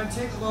got time,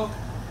 take a look,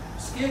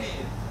 skate it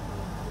in.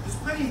 There's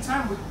plenty of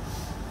time, we're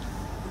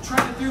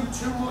trying to do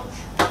too much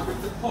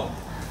with the puck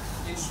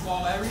in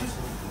small areas.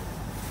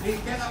 You need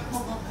to get that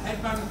puck up,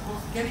 headband the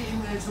puck, get it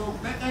in there, so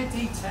bet their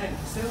D10.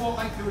 They won't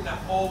like doing that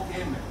all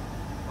game, mate.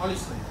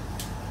 Honestly.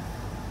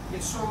 You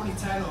get so many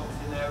turnovers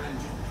in there and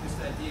just because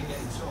their D are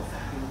getting so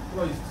fucking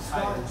Boys,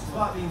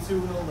 despite being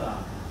 2-0 there,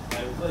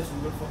 we played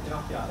some good fucking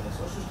hockey out of this.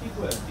 Let's just keep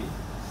working.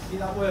 Keep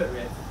that work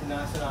rate fucking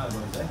nice and high,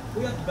 boys, eh?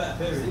 We had the better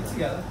period. Stick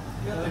together.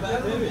 We had the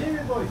better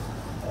period, boys.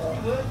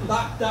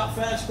 That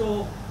first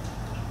goal,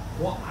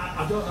 what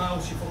I don't know how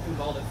she fucking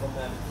called it from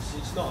there because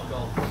it's not a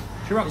goal.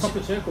 She ran a couple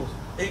of circles.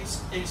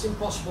 It's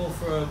impossible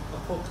for a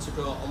puck to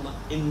go on the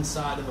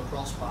inside of a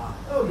crossbar.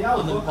 Oh yeah, I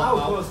was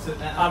close to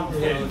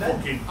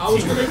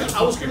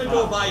I was going to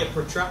go buy a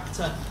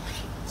protractor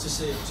to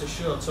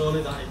show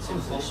Tony that it's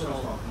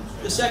impossible.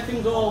 The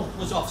second goal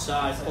was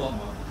offside, but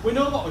we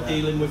know what we're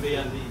dealing with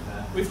here.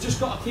 We've just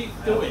got to keep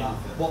doing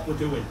what we're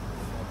doing.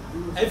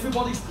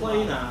 Everybody's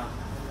playing out.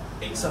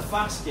 It's a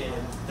fast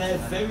game. They're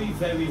very,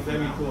 very,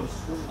 very good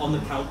on the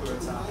counter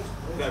attack.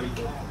 Very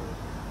good.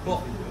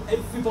 But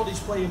everybody's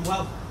playing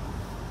well.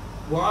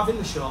 We're having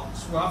the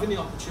shots, we're having the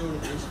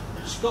opportunities.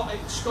 Scotty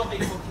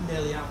fucking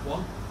nearly had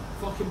one.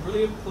 Fucking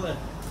brilliant play.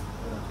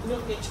 You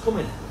know, it's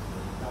coming.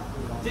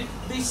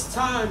 This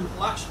time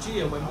last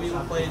year when we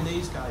were playing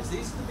these guys,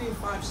 these could have been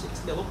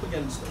 5-6-0 up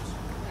against us.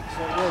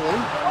 So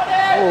William,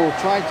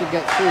 tried to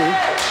get through,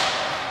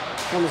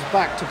 comes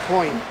back to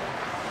point.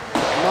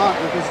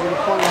 Martin goes to the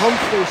point.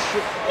 Humphries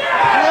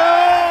no!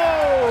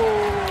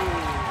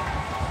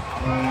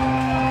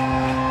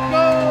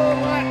 Go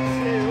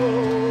Lazio!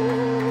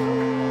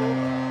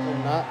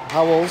 And that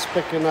Howell's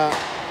picking that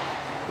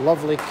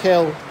lovely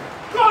kill.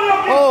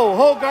 Oh,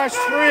 Hogarth's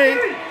free.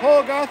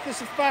 Hogarth is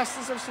the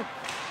fastest I've seen.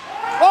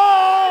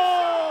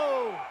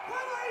 Oh!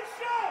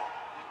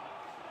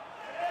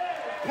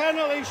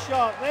 Penalty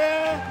shot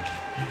there.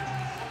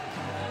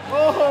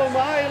 Oh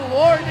my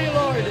lordy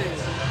lordy.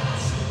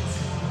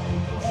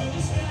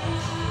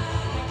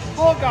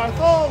 Hogarth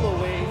all the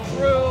way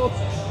through,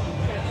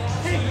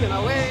 taken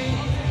away,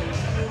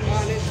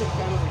 and it's a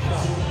penalty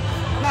shot.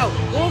 Now,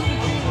 those of you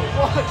who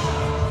watch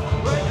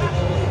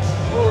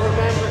will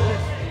remember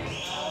this.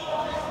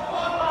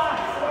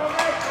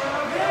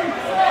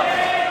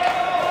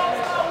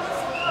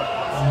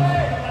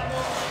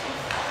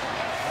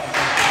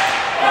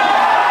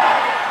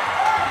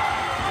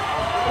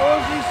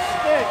 Throws his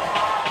stick.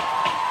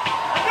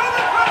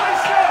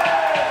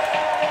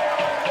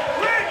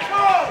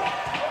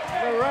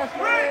 The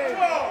referee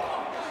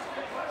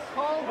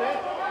called it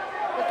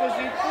because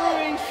he threw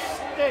his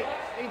stick.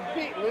 He'd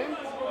beaten him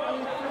and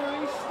he threw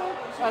his stick.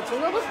 That's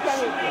another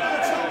penalty.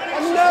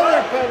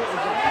 Another penalty.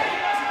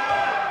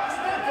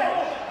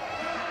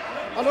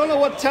 I don't know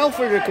what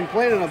Telford are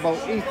complaining about.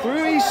 He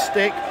threw his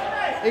stick,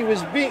 he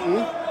was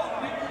beaten,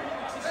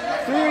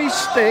 threw his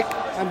stick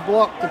and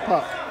blocked the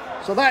puck.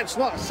 So that's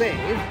not a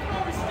save,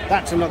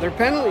 that's another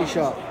penalty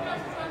shot.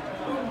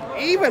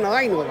 Even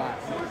I know that.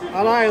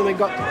 And I only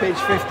got to page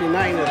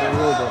 59 of the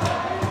rulebook.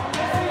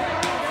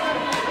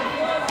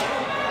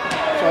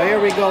 So here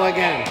we go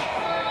again.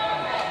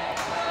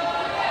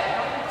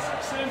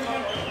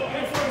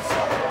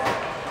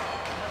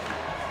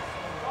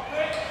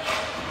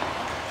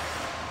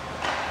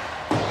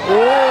 Oh,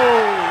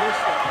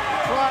 listen,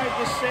 tried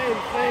the same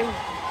thing.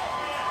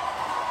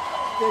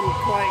 Didn't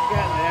quite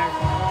get there.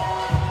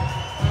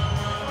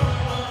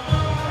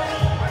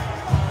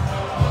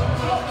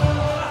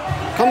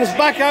 Comes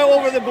back out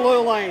over the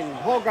blue line.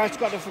 Hogarth's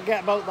got to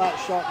forget about that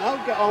shot now.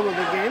 Get on with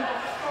the game.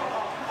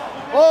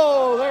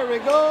 Oh, there we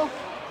go.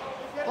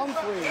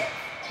 Humphrey.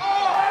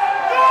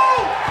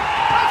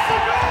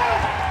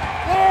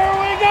 There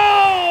we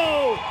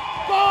go!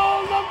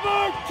 Goal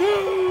number 2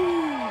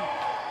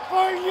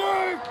 for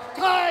your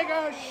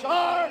Tiger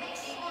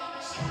Sharks!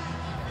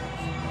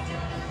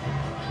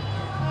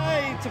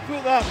 Hey, to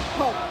put that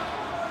puck.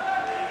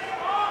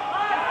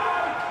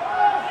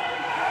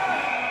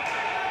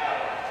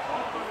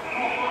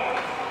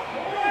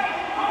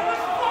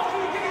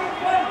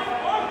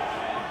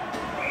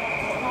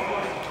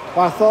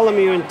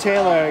 Bartholomew and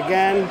Taylor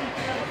again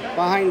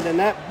behind the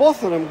net.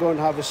 Both of them going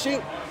to have a seat,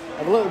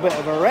 have a little bit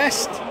of a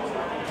rest.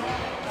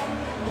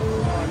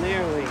 Oh,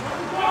 nearly.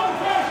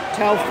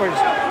 Telford's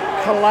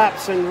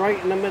collapsing right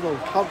in the middle.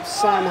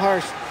 Sam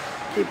Hurst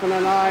keeping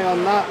an eye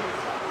on that.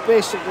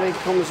 Basically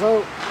comes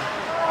out.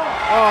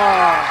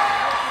 Oh.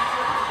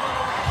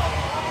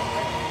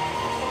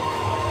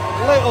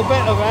 Little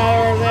bit of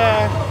error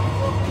there.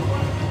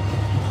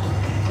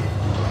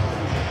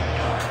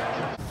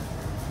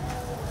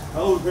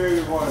 Oh, very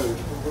good water. You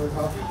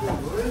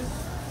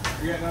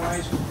getting an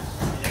ice?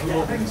 Yeah,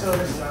 I think so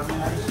this time.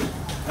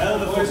 Hell,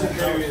 the boys are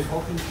very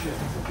fucking shit.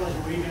 It's a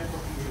pleasure we get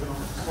fucking given on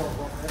the spot.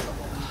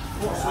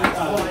 What's that?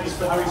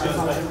 Harry's just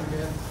like.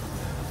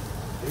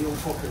 He don't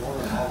fucking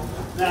want to hold.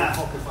 Nah.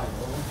 Fucking fight.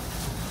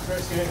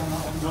 First game on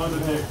that one. No, they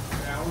do.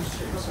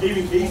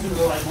 Stephen Keith was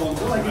like one.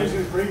 Like he was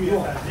going to bring me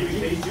up. Stephen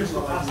Keith just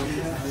got last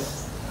year.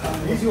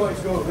 Easy way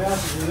to go. There,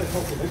 she's a little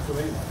fucking big for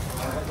me. I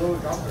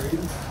don't go for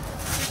even.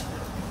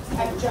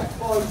 Head check,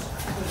 boys.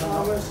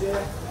 Farmers, yeah.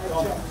 Head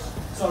checks.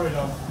 Sorry,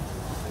 Don.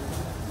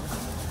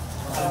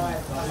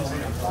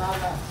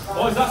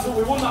 Boys, that's what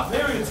we won that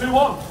period,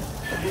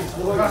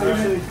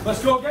 2-1.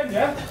 Let's go again,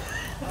 yeah?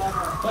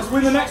 Let's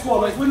win the next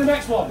one, let's win the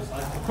next one.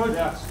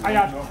 I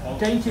had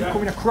Dainty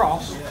coming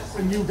across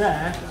and you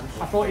there.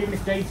 I thought even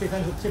if Dainty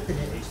ends up tipping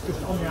it, it's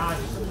just on the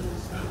ice.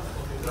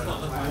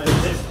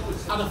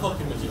 Had a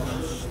fucking midget.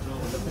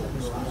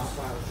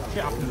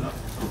 Shit happened.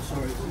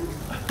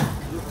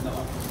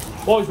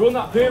 Boys, we won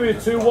that period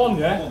 2-1,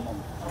 yeah?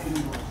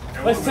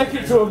 Let's take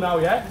it to them now,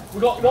 yeah?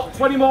 We've got, what,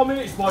 20 more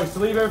minutes, boys, to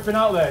leave everything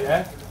out there,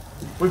 yeah?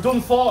 We've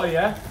done 40,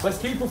 yeah? Let's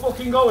keep them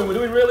fucking going, we're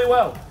doing really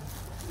well.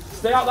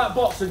 Stay out that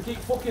box and keep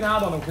fucking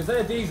hard on them, because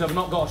their D's have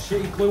not got a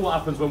shitty clue what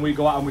happens when we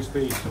go out and we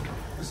speed.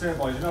 The same,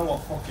 boys, you know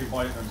what fucking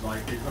Whiteman's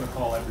like? He's going to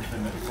call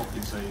everything that he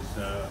fucking sees.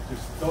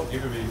 Just don't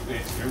give him the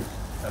excuse,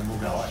 and we'll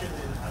go out.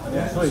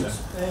 Yeah, please.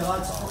 Hey,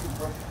 lads,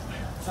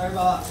 sorry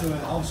about that too.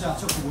 Obviously, I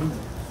took a wounded.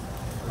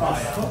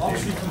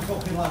 Obviously, from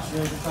fucking last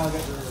year, just trying to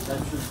get the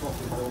redemption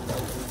fucking built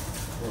out.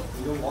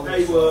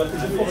 They were. The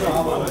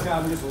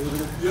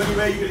only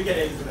way you're going to get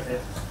it is going to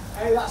hit.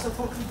 Hey, that's a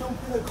fucking dump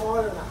in the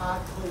corner and a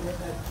hard clean it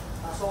then.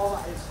 That's all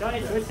that is. Don't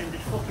need to listen,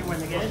 just fucking win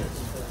the game.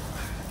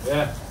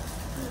 Yeah.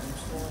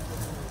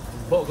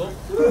 Bottle.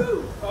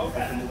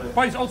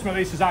 Boys,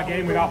 ultimately this is our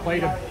game, we've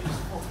outplayed them.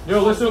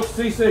 Yo, listen up,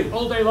 CC.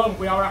 All day long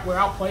we're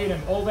outplaying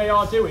them. All they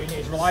are doing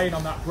is relying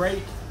on that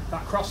break,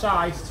 that cross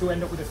ice to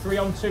end up with a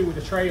 3-on-2 with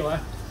a trailer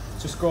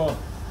to score.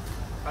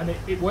 And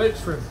it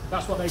works for them.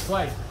 That's what they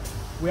play.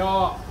 We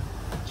are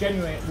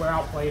genuinely, we're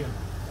outplaying them.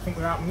 I think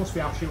we must be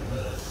out shooting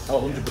them.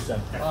 Oh, 100%.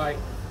 Like,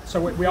 so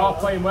we are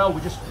playing well.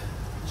 It's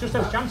just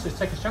those chances,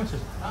 take us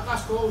chances. That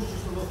last goal was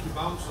just a lucky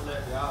bounce on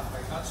their behalf.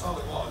 Like, that's all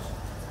it was.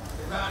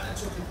 If that had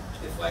took a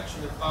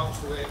deflection and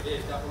bounced the way it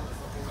did, that wouldn't have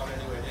fucking gone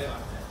anywhere near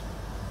like that.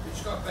 We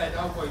just got to bear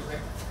down, boys.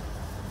 Like,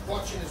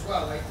 watching as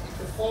well, like if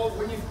the forward,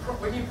 when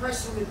you're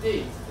pressing the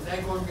D and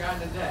they're going behind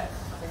the net, I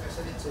think I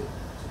said it to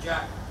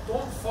Jack,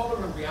 don't follow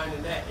them behind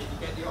the net if you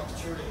get the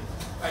opportunity.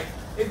 Like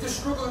if they're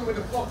struggling with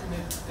the puck and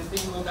the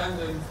thing will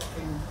dangling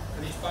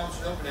and it's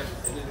bouncing up and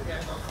everything and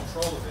they've got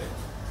control of it,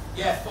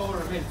 yeah, follow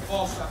them in,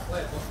 force that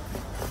play. But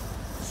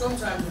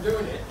sometimes we're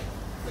doing it,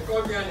 they're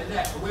going behind the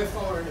net and we're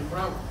following them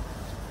round.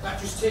 That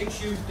just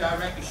takes you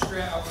directly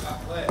straight out of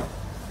that play.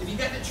 If you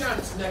get the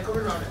chance and they're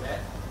coming around the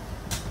net,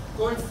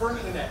 go in front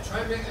of the net, try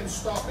and make them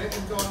stop, make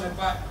them go on their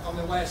back, on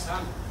their west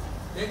hand.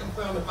 Make them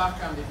play on the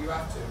backhand if you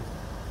have to.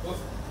 But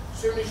as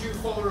soon as you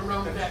follow them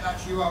around the net,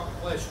 that's you out of the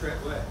play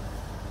straight away.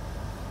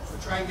 So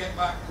try and get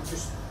back and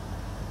just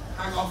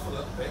hang off a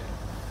little bit.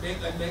 Make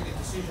them make a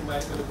decision where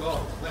they're going to go,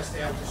 unless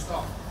they have to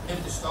stop.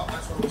 If they stop,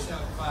 that's when we set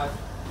up 5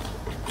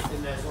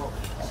 in their zone.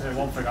 So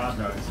one thing I've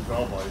noticed as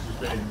well, boys, just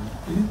being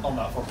on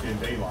that fucking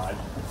D line,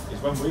 is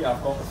when we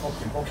have got the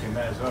fucking puck in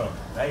their zone,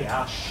 they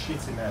are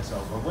shitting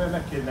themselves. When we're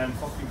making them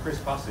fucking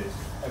crisp passes,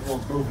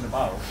 everyone's moving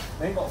about,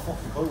 they ain't got a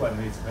fucking clue where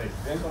they need to be.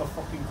 They ain't got a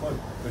fucking clue.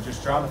 They're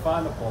just trying to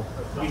find the puck,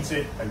 eat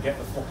it, and get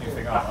the fucking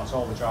thing out. That's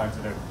all they're trying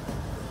to do.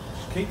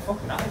 Just keep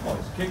fucking at it,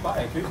 boys. Keep at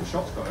it, keep the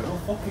shots going. They'll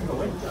fucking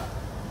go in.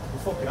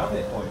 We're fucking at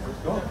it, boys.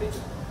 Let's go.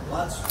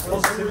 Lads,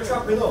 we're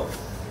trapping up.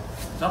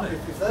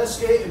 If they're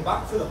skating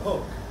back for the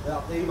puck,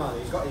 that D-man,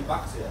 he's got his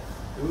back to you,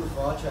 do the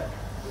forecheck.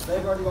 If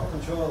they've already got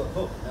control of the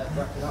puck and they're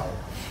cracking out,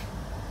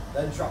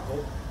 then trap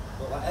up.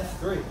 But like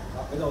F3,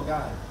 that middle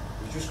guy,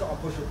 he's just got to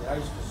push up the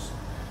ice because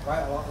quite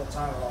a lot of the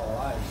time with all the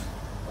lines,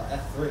 like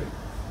F3,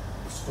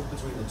 he's stuck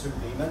between the 2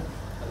 D-men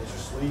and he's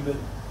just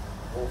leaving.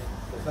 Well,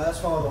 the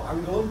first forward will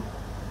angle him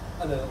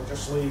and then it'll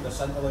just leave a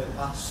centre lane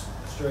pass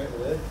straight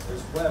away.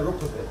 He's we're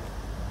up a bit,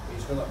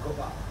 he's going to cut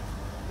that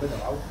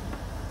middle out.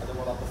 And then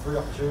we'll have the 3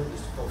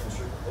 opportunities to focus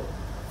through the puck.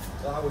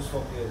 So that was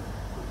fucking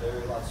Do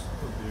it, lads.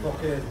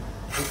 Fucking, we'll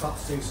have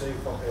to CC,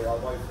 fucking, I'll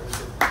wait for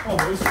anything. Oh,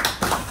 boys.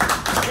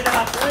 Should have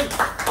had 3.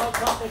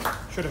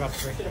 Should have had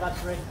 3. Should have had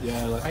 3.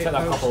 Yeah, let's take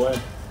that cop away.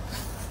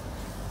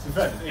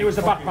 It was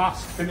a back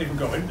pass. Didn't even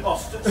go in. Oh,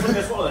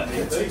 guess what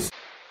then?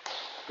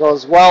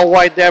 Goes well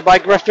wide there by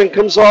Griffin,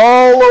 comes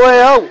all the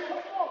way out.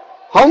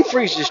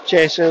 Humphreys is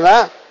chasing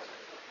that.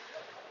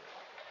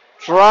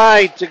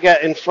 Tried to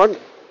get in front.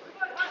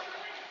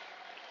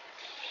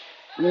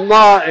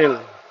 Martin.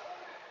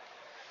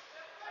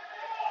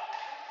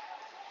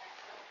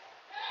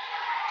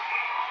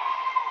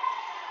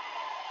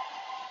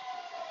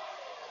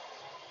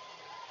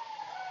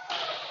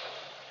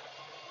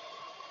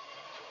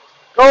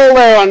 Goal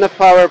there on the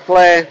power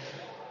play.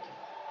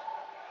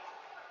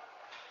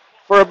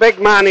 For a big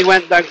man, he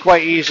went down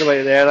quite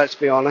easily there, let's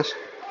be honest.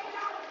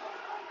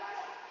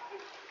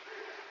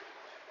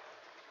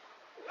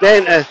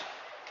 Denta,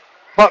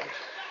 puck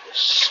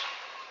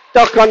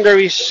stuck under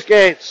his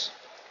skates.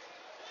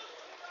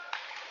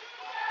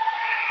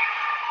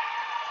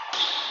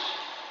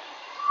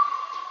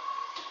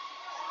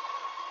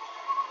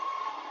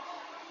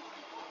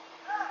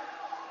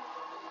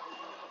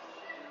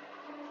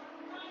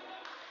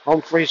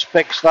 Humphreys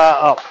picks that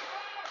up.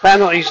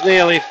 Penalty's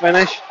nearly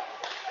finished.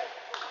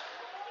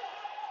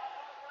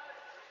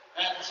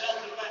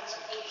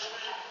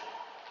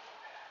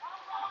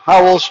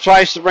 Howells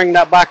tries to bring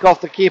that back off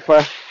the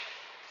keeper.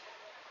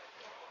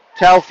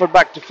 Telford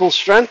back to full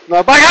strength.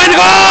 No, backhand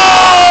goal!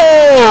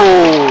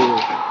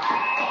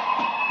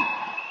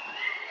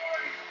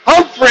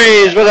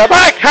 Humphreys with a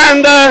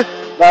backhander.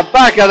 The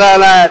back of the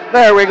net.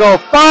 There we go.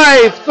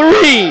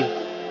 5-3.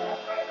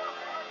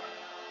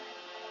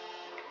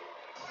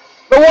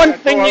 The one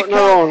thing you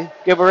can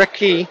give her a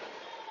key.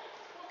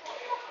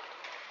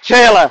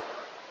 Taylor.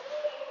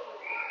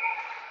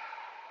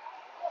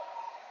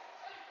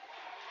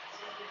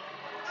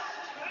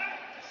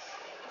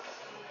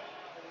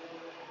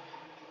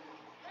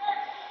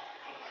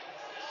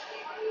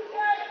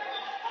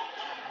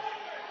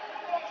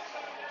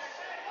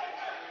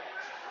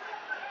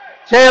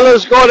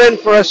 Taylor's got in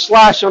for a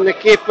slash on the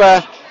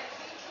keeper.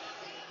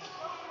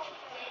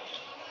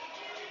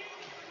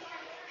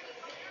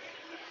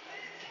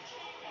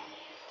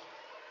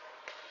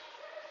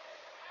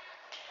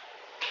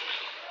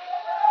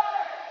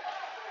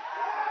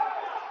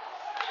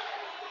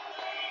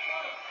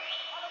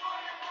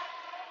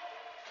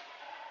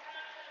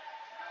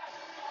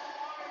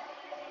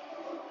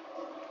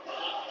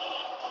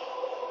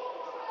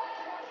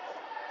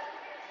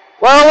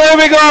 Well, there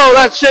we go.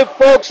 That's it,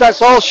 folks.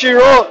 That's all she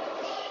wrote.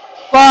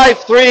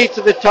 5-3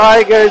 to the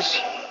Tigers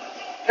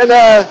in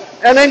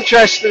an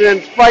interesting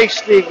and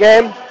feisty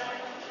game.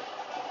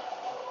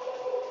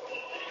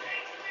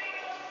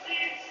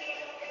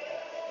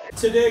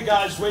 Today,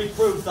 guys, we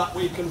proved that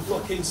we can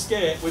fucking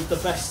skate with the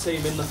best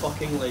team in the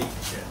fucking league.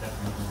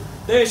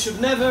 They should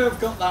never have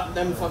got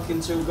them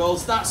fucking 2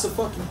 goals. That's a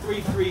fucking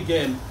 3-3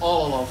 game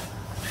all along.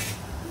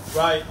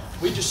 Right,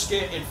 we just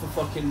skated for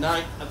fucking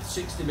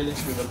 60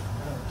 minutes with them.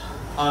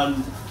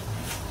 And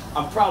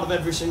I'm proud of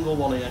every single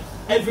one here.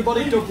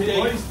 Everybody dug deep.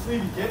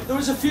 There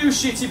was a few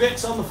shitty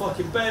bits on the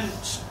fucking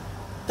bench.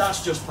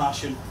 That's just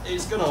passion.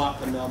 It's going to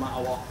happen no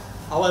matter what.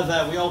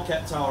 However, we all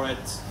kept our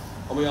heads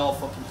and we all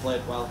fucking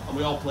played well and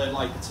we all played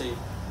like a team.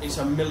 It's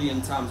a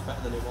million times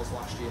better than it was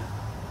last year.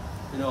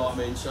 You know what I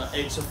mean? So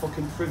it's a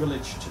fucking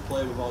privilege to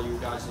play with all you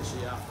guys this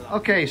year after that.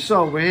 Okay,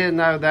 so we're here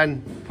now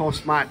then,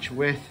 post-match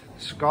with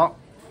Scott.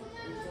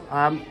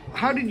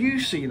 How did you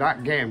see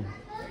that game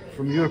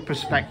from your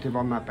perspective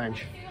on that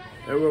bench?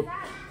 It were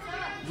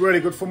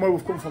really good from where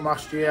we've come from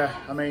last year.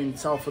 I mean,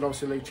 Telford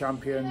obviously league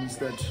champions.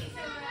 They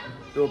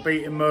were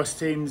beating most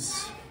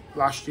teams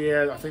last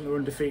year. I think they were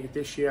undefeated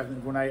this year. I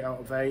think they won 8 out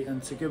of 8.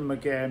 And to give them a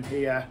game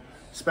here,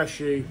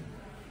 especially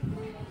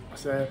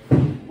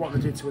what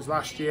they did to us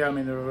last year, I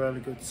mean, they're a really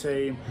good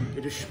team.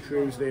 It just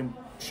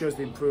shows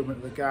the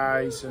improvement of the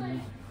guys and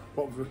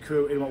what we've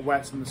recruited and what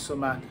works in the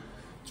summer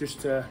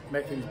just to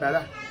make things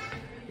better.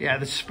 Yeah,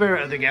 the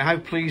spirit of the game. How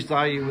pleased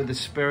are you with the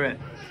spirit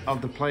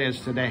of the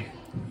players today?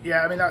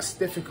 Yeah, I mean, that's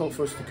difficult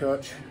for us to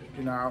coach.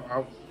 You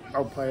know,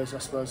 our players, I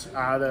suppose,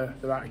 are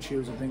their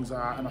attitudes and things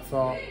like that. And I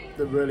thought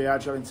they're really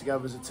gelling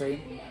together as a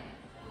team.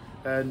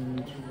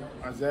 And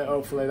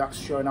hopefully that's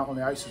showing out on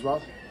the ice as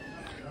well.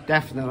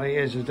 Definitely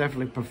is. There's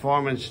definitely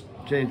performance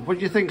change. What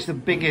do you think is the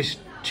biggest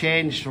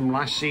change from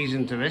last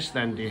season to this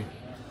then, do you?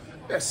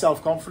 Bit of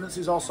self-confidence.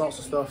 There's all sorts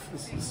of stuff.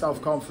 There's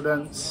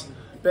self-confidence,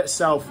 bit of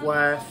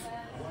self-worth.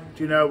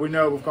 You know, we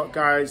know we've got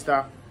guys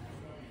that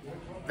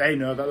they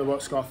know that they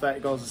won't score 30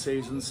 goals a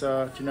season,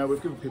 so you know,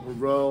 we've given people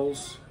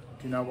roles.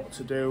 Do you know what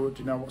to do?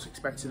 Do you know what's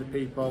expected of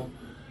people?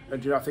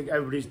 And you know, I think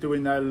everybody's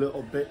doing their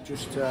little bit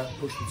just to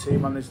push the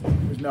team on. There's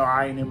no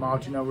I anymore.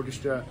 You know, we're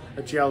just a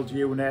gelled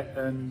unit,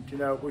 and you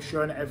know, we're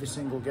showing it every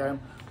single game.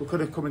 We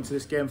could have come into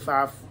this game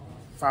 5-3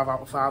 5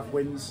 out of 5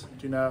 wins.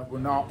 Do you know we're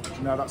not? Do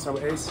you know that's how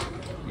it is?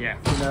 Yeah,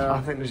 you know,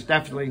 I think there's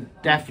definitely,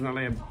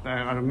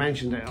 I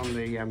mentioned it on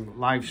the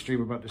live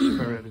stream about the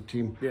spirit of the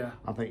team. Yeah.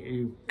 I think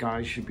you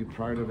guys should be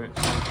proud of it.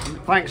 So,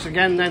 thanks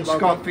again then, Welcome.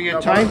 Scott, for your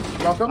time.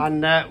 Welcome.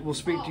 And we'll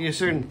speak to you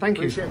soon. Thank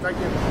you. Appreciate it, thank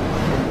you.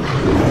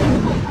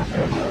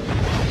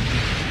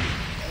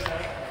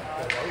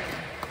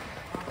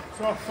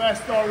 So,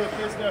 first order of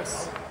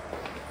business.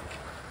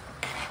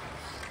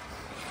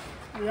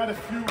 We had a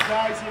few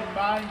guys in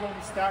mind when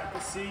we started the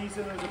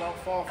season. There was about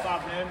 4 or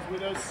 5 names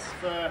with us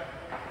for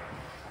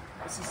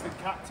assistant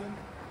captain.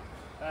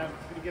 We're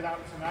going to get out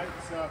tonight,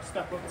 so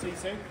step up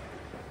TC.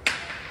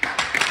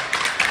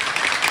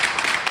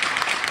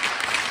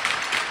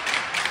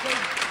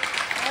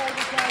 All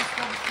the guys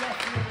from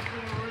Sheffield have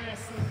been a real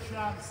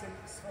sunshine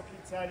since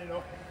fucking turning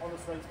up.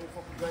 Honestly, it's been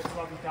fucking great to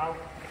have you down.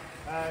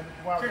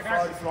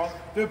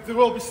 They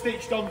will be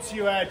stitched onto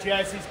your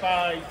jerseys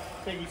by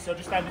thingy, so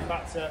just hand it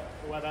back to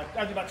whoever.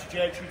 Hand it back to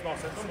Jade, she's more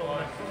sensible.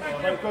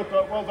 Good,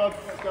 well done,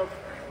 let's go.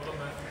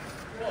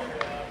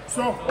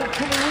 So,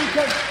 upcoming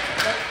weekend.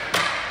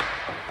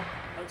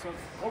 Excellent.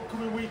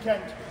 Upcoming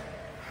weekend.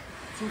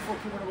 2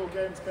 fucking winnable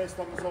games based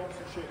on results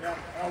and shit, yeah.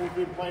 How we've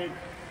been playing.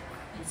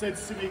 We said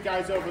to some of you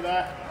guys over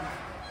there,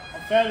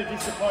 I'm fairly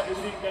disappointed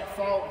we didn't get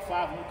 4 out of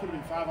 5, and it could have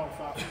been 5 out of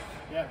 5.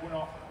 Yeah, we're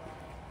not.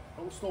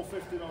 But we're still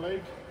 5th in the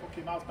league,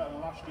 fucking miles better than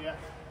last year.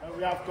 And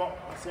we have got,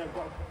 I say, we've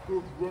got a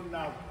good run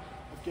now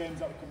of games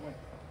that we can win.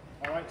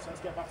 Alright, so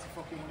let's get back to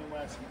fucking winning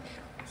ways.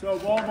 So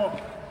warm up,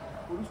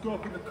 we'll just go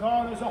up in the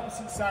corners,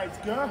 opposite sides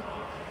go.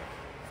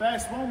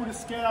 First one, we'll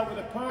just skate out with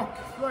a puck,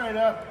 throw it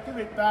up, give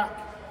it back,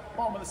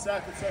 bottom of the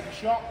circle, take a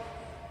shot.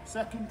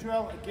 Second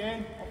drill,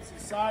 again,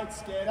 opposite sides,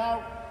 skate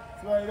out,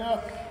 throw it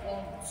up,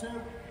 1,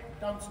 2,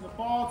 down to the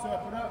boards,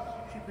 open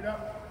up, chip it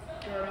up.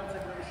 Go around,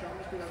 take another shot.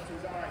 Let's do that too.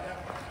 Is that alright? Yeah?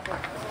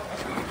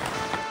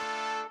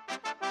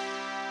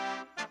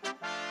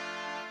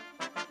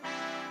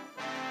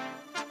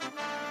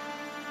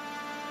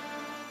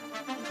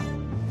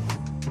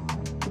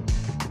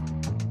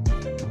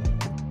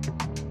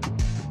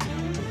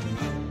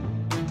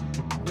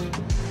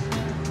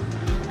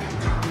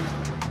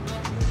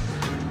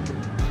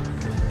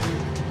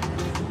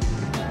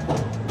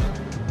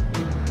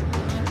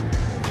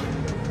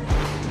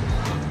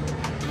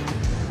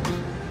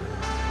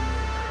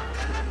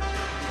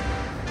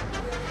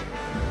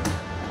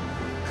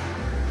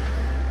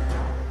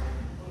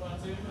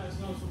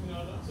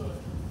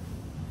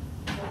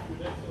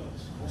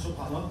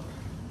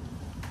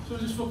 So I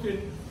just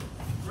fucking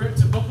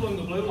ripped a buckle on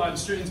the blue line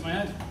straight into my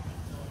head.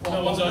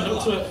 No one's owned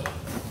up to it.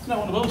 No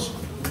one of us.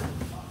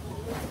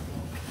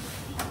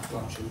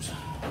 Brown shoes.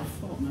 Oh,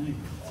 fuck me.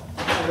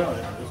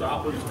 Is that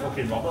happened to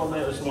fucking Robert,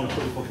 mate? There's someone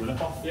put the fucking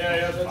lip off.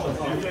 Yeah, that's what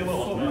I'm doing.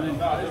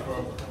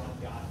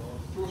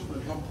 Trust me,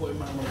 I'm putting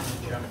my money in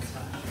the jack.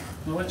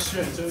 I went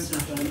straight to it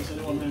and I said,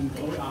 I want him to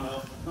go.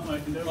 Not what I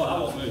can do. Oh, that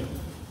was me.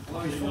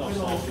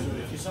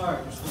 If you saw it,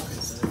 it was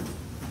fucking sick.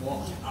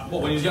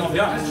 What, when you was getting off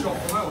the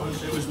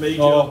act? It was me,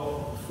 Oh. Joe.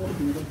 When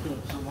you was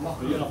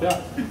getting off the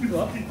act?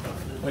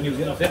 When you was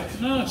getting off the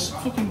act? No, it's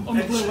fucking on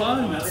the blue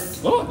line, mate.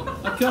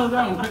 What? I curled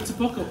down, picked a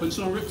puck up, and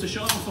someone ripped a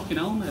shot on my fucking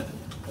helmet.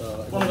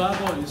 One of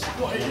our boys.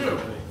 What, are you?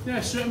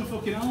 Yeah, straight on my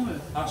fucking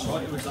helmet. That's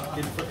right, it was that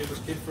kid, it was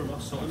kid from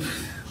us, son.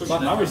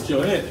 Bad marriage,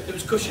 Joe, innit? It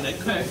was cushioning.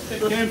 It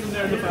came from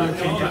there in the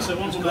back, so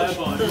one's from their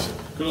boys.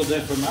 Good old day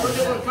for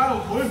marriage. Kyle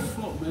Quinn.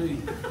 Fuck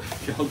me.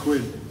 Kyle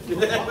Quinn. It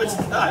was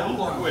Kyle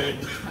Quinn.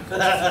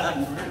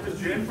 It was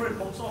Jim for it,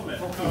 pumps on, mate.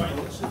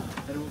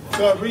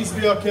 So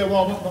reasonably okay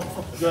warm up, not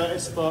fucking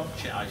greatest, but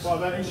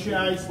whatever, it's shit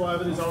ice,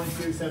 whatever, there's orange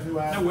juice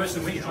everywhere. No worse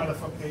than we trying to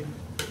fucking.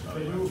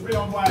 We've been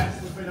on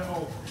West, we've been at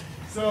home.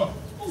 So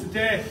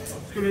today it's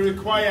going to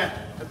require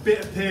a bit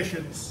of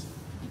patience.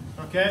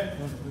 Okay?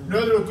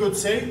 Know they're a good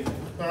team,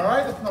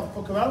 alright, they can have a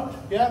fuck around,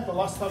 yeah, but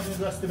last time they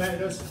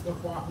underestimated us,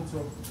 look what happened to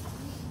them.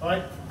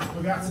 Alright? We're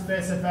going to have to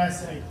face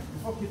adversity.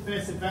 We fucking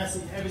face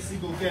adversity every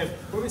single game.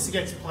 Whether it's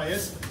against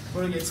players,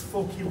 or against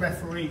fucking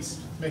referees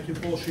making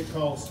bullshit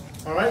calls.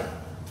 Alright?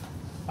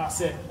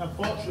 That's it.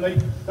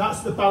 Unfortunately, that's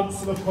the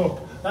bounce of a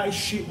puck. That is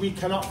shit we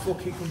cannot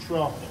fucking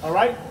control.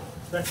 Alright?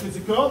 Referees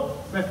a goal,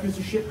 referees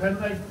a shit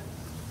penalty.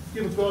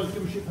 Give a goal,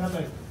 give a shit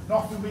penalty.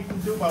 Nothing we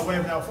can do by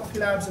waving our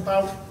fucking arms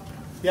about.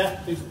 Yeah,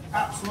 there's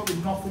absolutely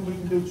nothing we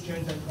can do to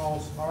change them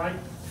calls. Alright?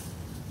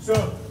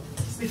 So,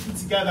 sticking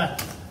together.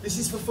 This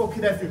is for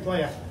fucking every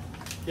player.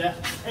 Yeah?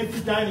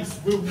 Every guy in this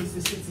room needs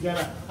to stick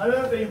together. I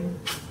don't mean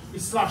he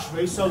slashed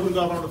me, so we'll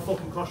go around a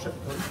fucking cross check.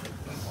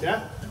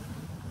 Yeah?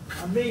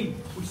 I mean,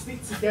 we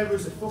stick together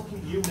as a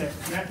fucking unit.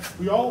 Yeah?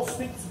 We all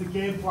stick to the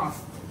game plan.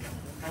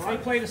 They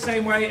play the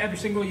same way every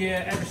single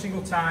year, every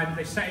single time.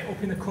 They set it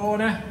up in the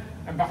corner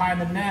and behind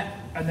the net,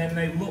 and then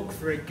they look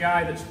for a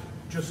guy that's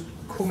just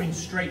coming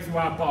straight through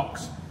our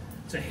box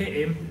to hit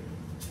him,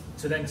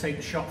 to then take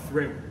the shot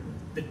through.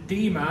 The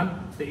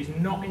D-man that is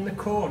not in the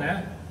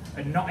corner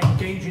and not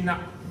engaging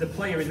the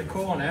player in the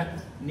corner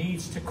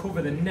needs to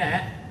cover the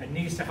net and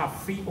needs to have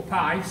feet up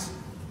ice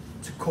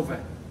to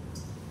cover.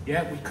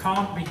 Yeah, we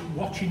can't be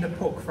watching the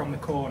puck from the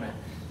corner.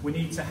 we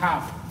need to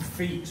have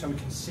feet so we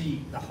can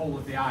see the whole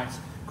of the ice.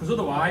 Because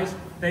otherwise,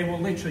 they will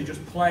literally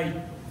just play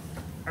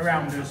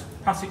around us,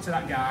 pass it to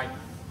that guy,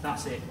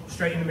 that's it.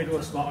 Straight in the middle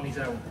of the slot on his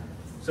own.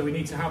 So we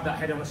need to have that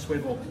head on a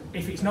swivel.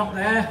 If it's not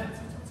there,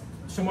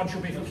 someone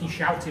should be fucking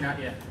shouting at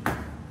you.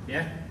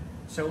 Yeah?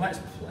 So let's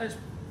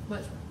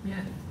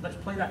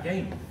play that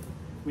game.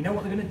 We know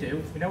what they're going to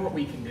do, we know what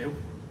we can do.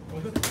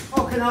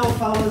 Fucking hell,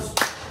 fellas.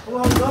 Come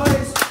on,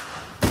 guys.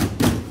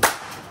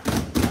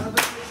 Have a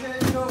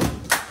change up.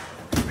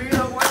 Been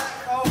at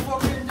work all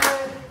fucking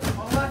day.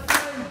 On left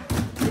wing.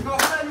 We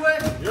got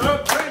Fenwick.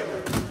 Yep.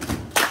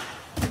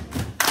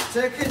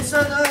 Taking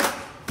centre.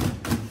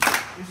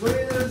 He's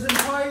leaders and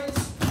points.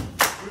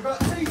 We've got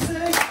TC.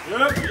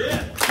 Yep.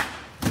 Yeah.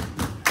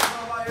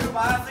 How about you,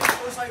 but I think it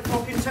looks like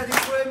fucking Teddy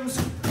Swims.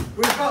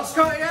 We've got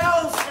Scotty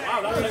Els.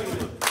 Wow, that was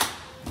good.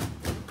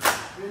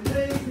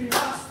 Indeed, we've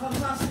got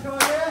fantastic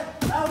over here.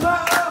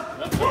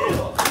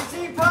 Alberto.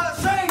 Team part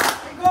C. We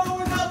go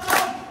with that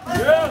done.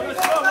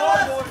 Let's go,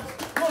 boys.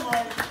 Come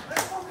on.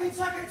 Let's fucking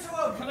take it to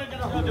him. Can I get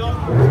a hold on?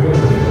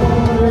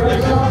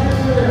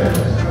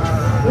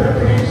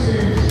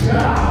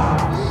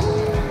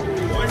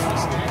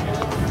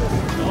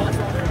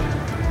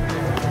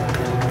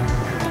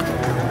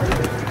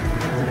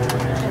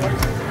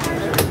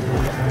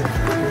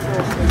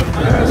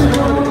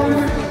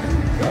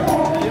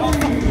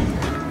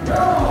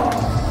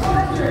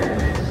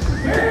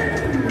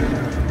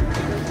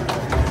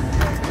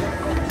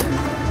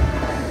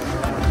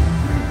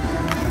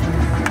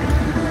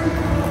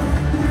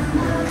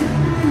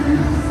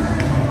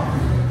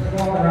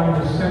 Around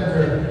the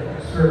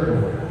center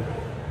circle.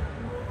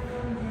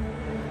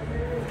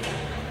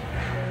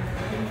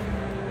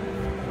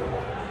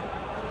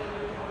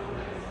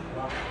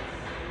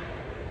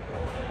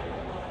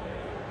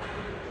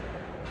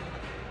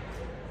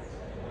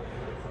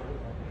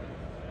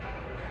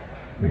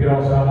 We can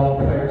also have all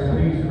players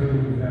please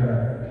remove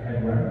their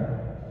headwear.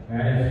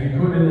 And if you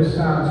could in the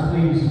stands,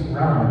 please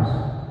rise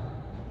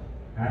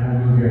and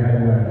remove your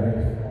headwear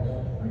if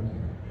possible. Thank you.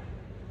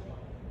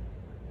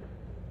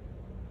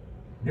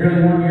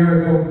 Nearly 1 year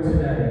ago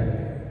today,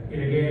 in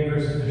a game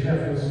versus the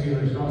Sheffield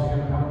Steelers,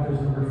 Nottingham Panthers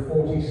number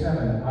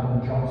 47,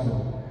 Adam Johnson,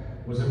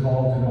 was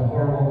involved in a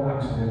horrible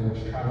accident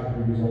which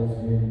tragically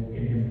resulted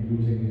in him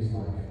losing his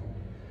life.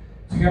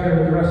 Together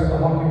with the rest of the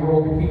hockey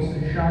world, the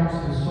Kingston Sharks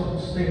and Sutton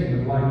Sting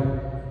would like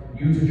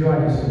you to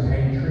join us in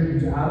paying tribute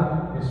to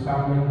Adam, his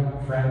family,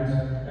 friends,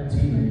 and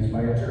teammates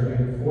by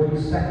observing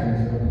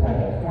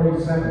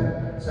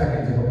 47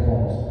 seconds of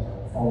applause,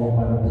 followed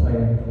by the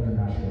playing of the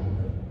national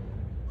anthem.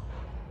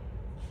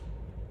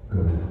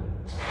 Good.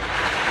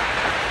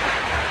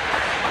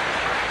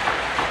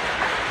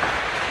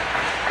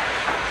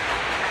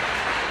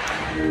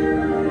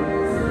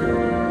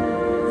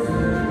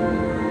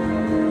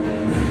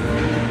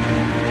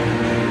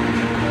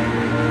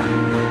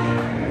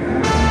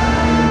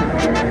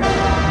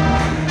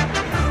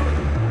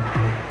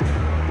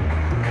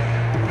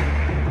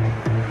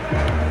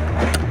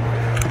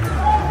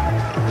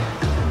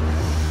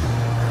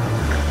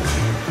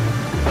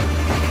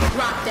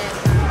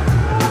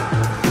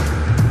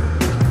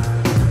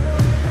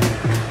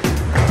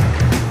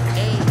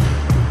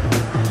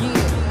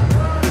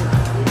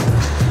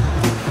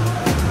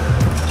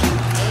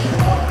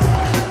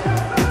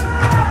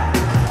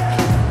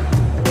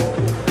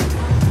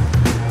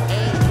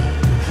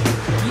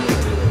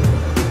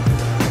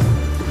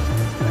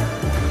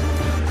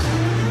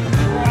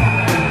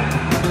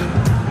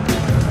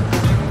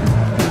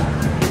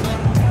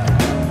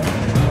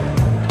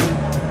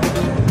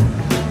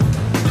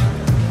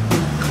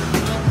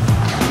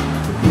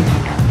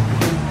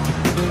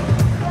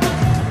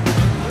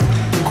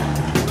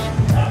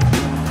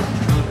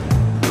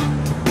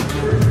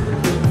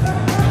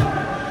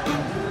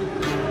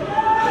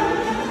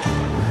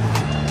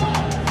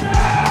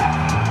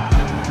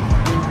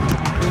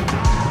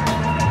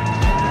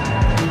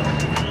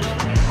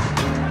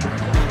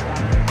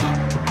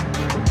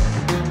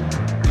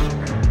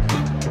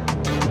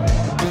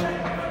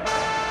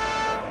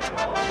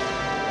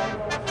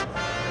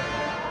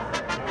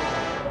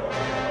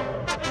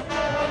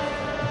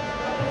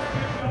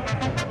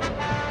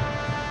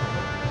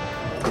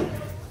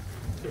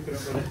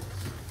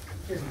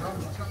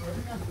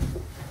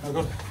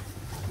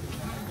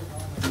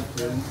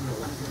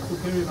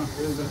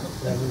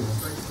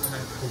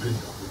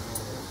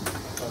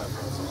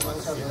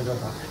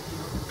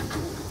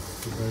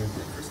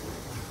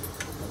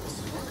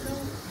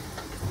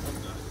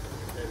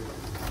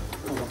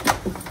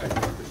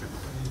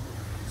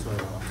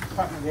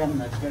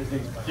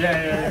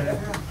 Yeah.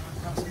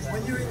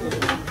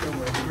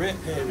 Great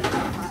period.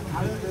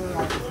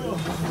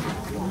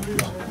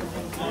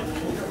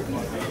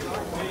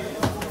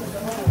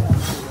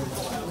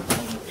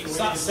 It's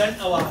that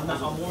centre line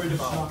that I'm worried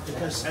about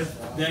because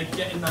they're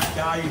getting that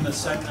guy in the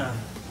centre,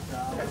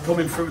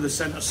 coming through the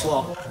centre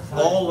slot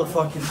all the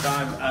fucking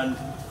time, and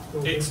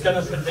it's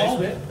gonna.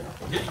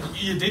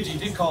 You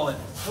did call it.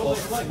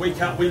 But we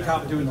can't be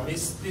doing that.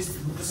 It's the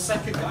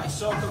second guy. It's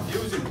so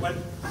confusing when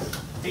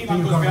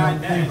He-Man goes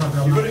behind there.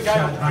 You've got a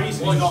guy on the crease,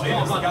 he's not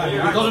in.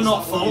 You've got to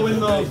not follow him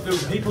though.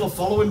 People are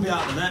following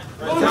behind the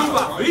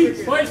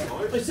net. Boys,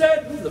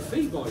 listen. The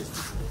feet, boys.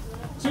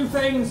 Two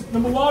things.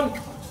 Number one,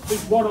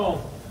 it's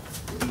 1-1.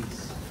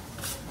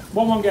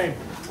 1-1 game.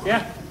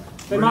 Yeah?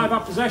 They might have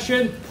had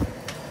possession,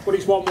 but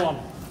it's 1-1.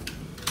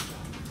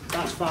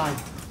 That's fine.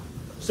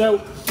 So,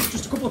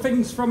 just a couple of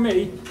things from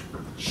me.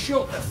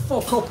 Shut the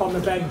fuck up on the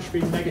bench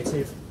being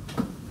negative.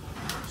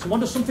 Someone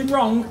does something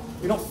wrong,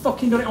 they've not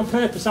fucking done it on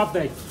purpose, have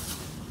they?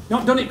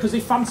 Not done it because they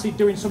fancied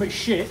doing something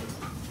shit.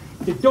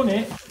 They've done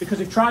it because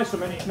they've tried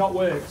something and it's not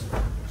worked.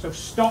 So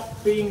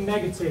stop being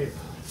negative.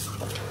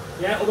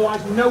 Yeah,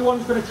 otherwise no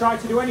one's going to try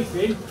to do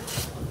anything,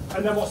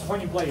 and then what's the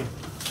point in playing?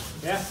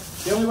 Yeah?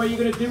 The only way you're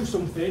going to do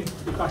something is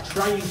by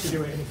trying to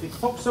do it, and if it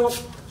fucks up,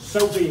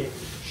 so be it.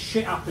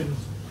 Shit happens.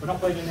 We're not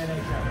playing in the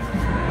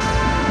NHL.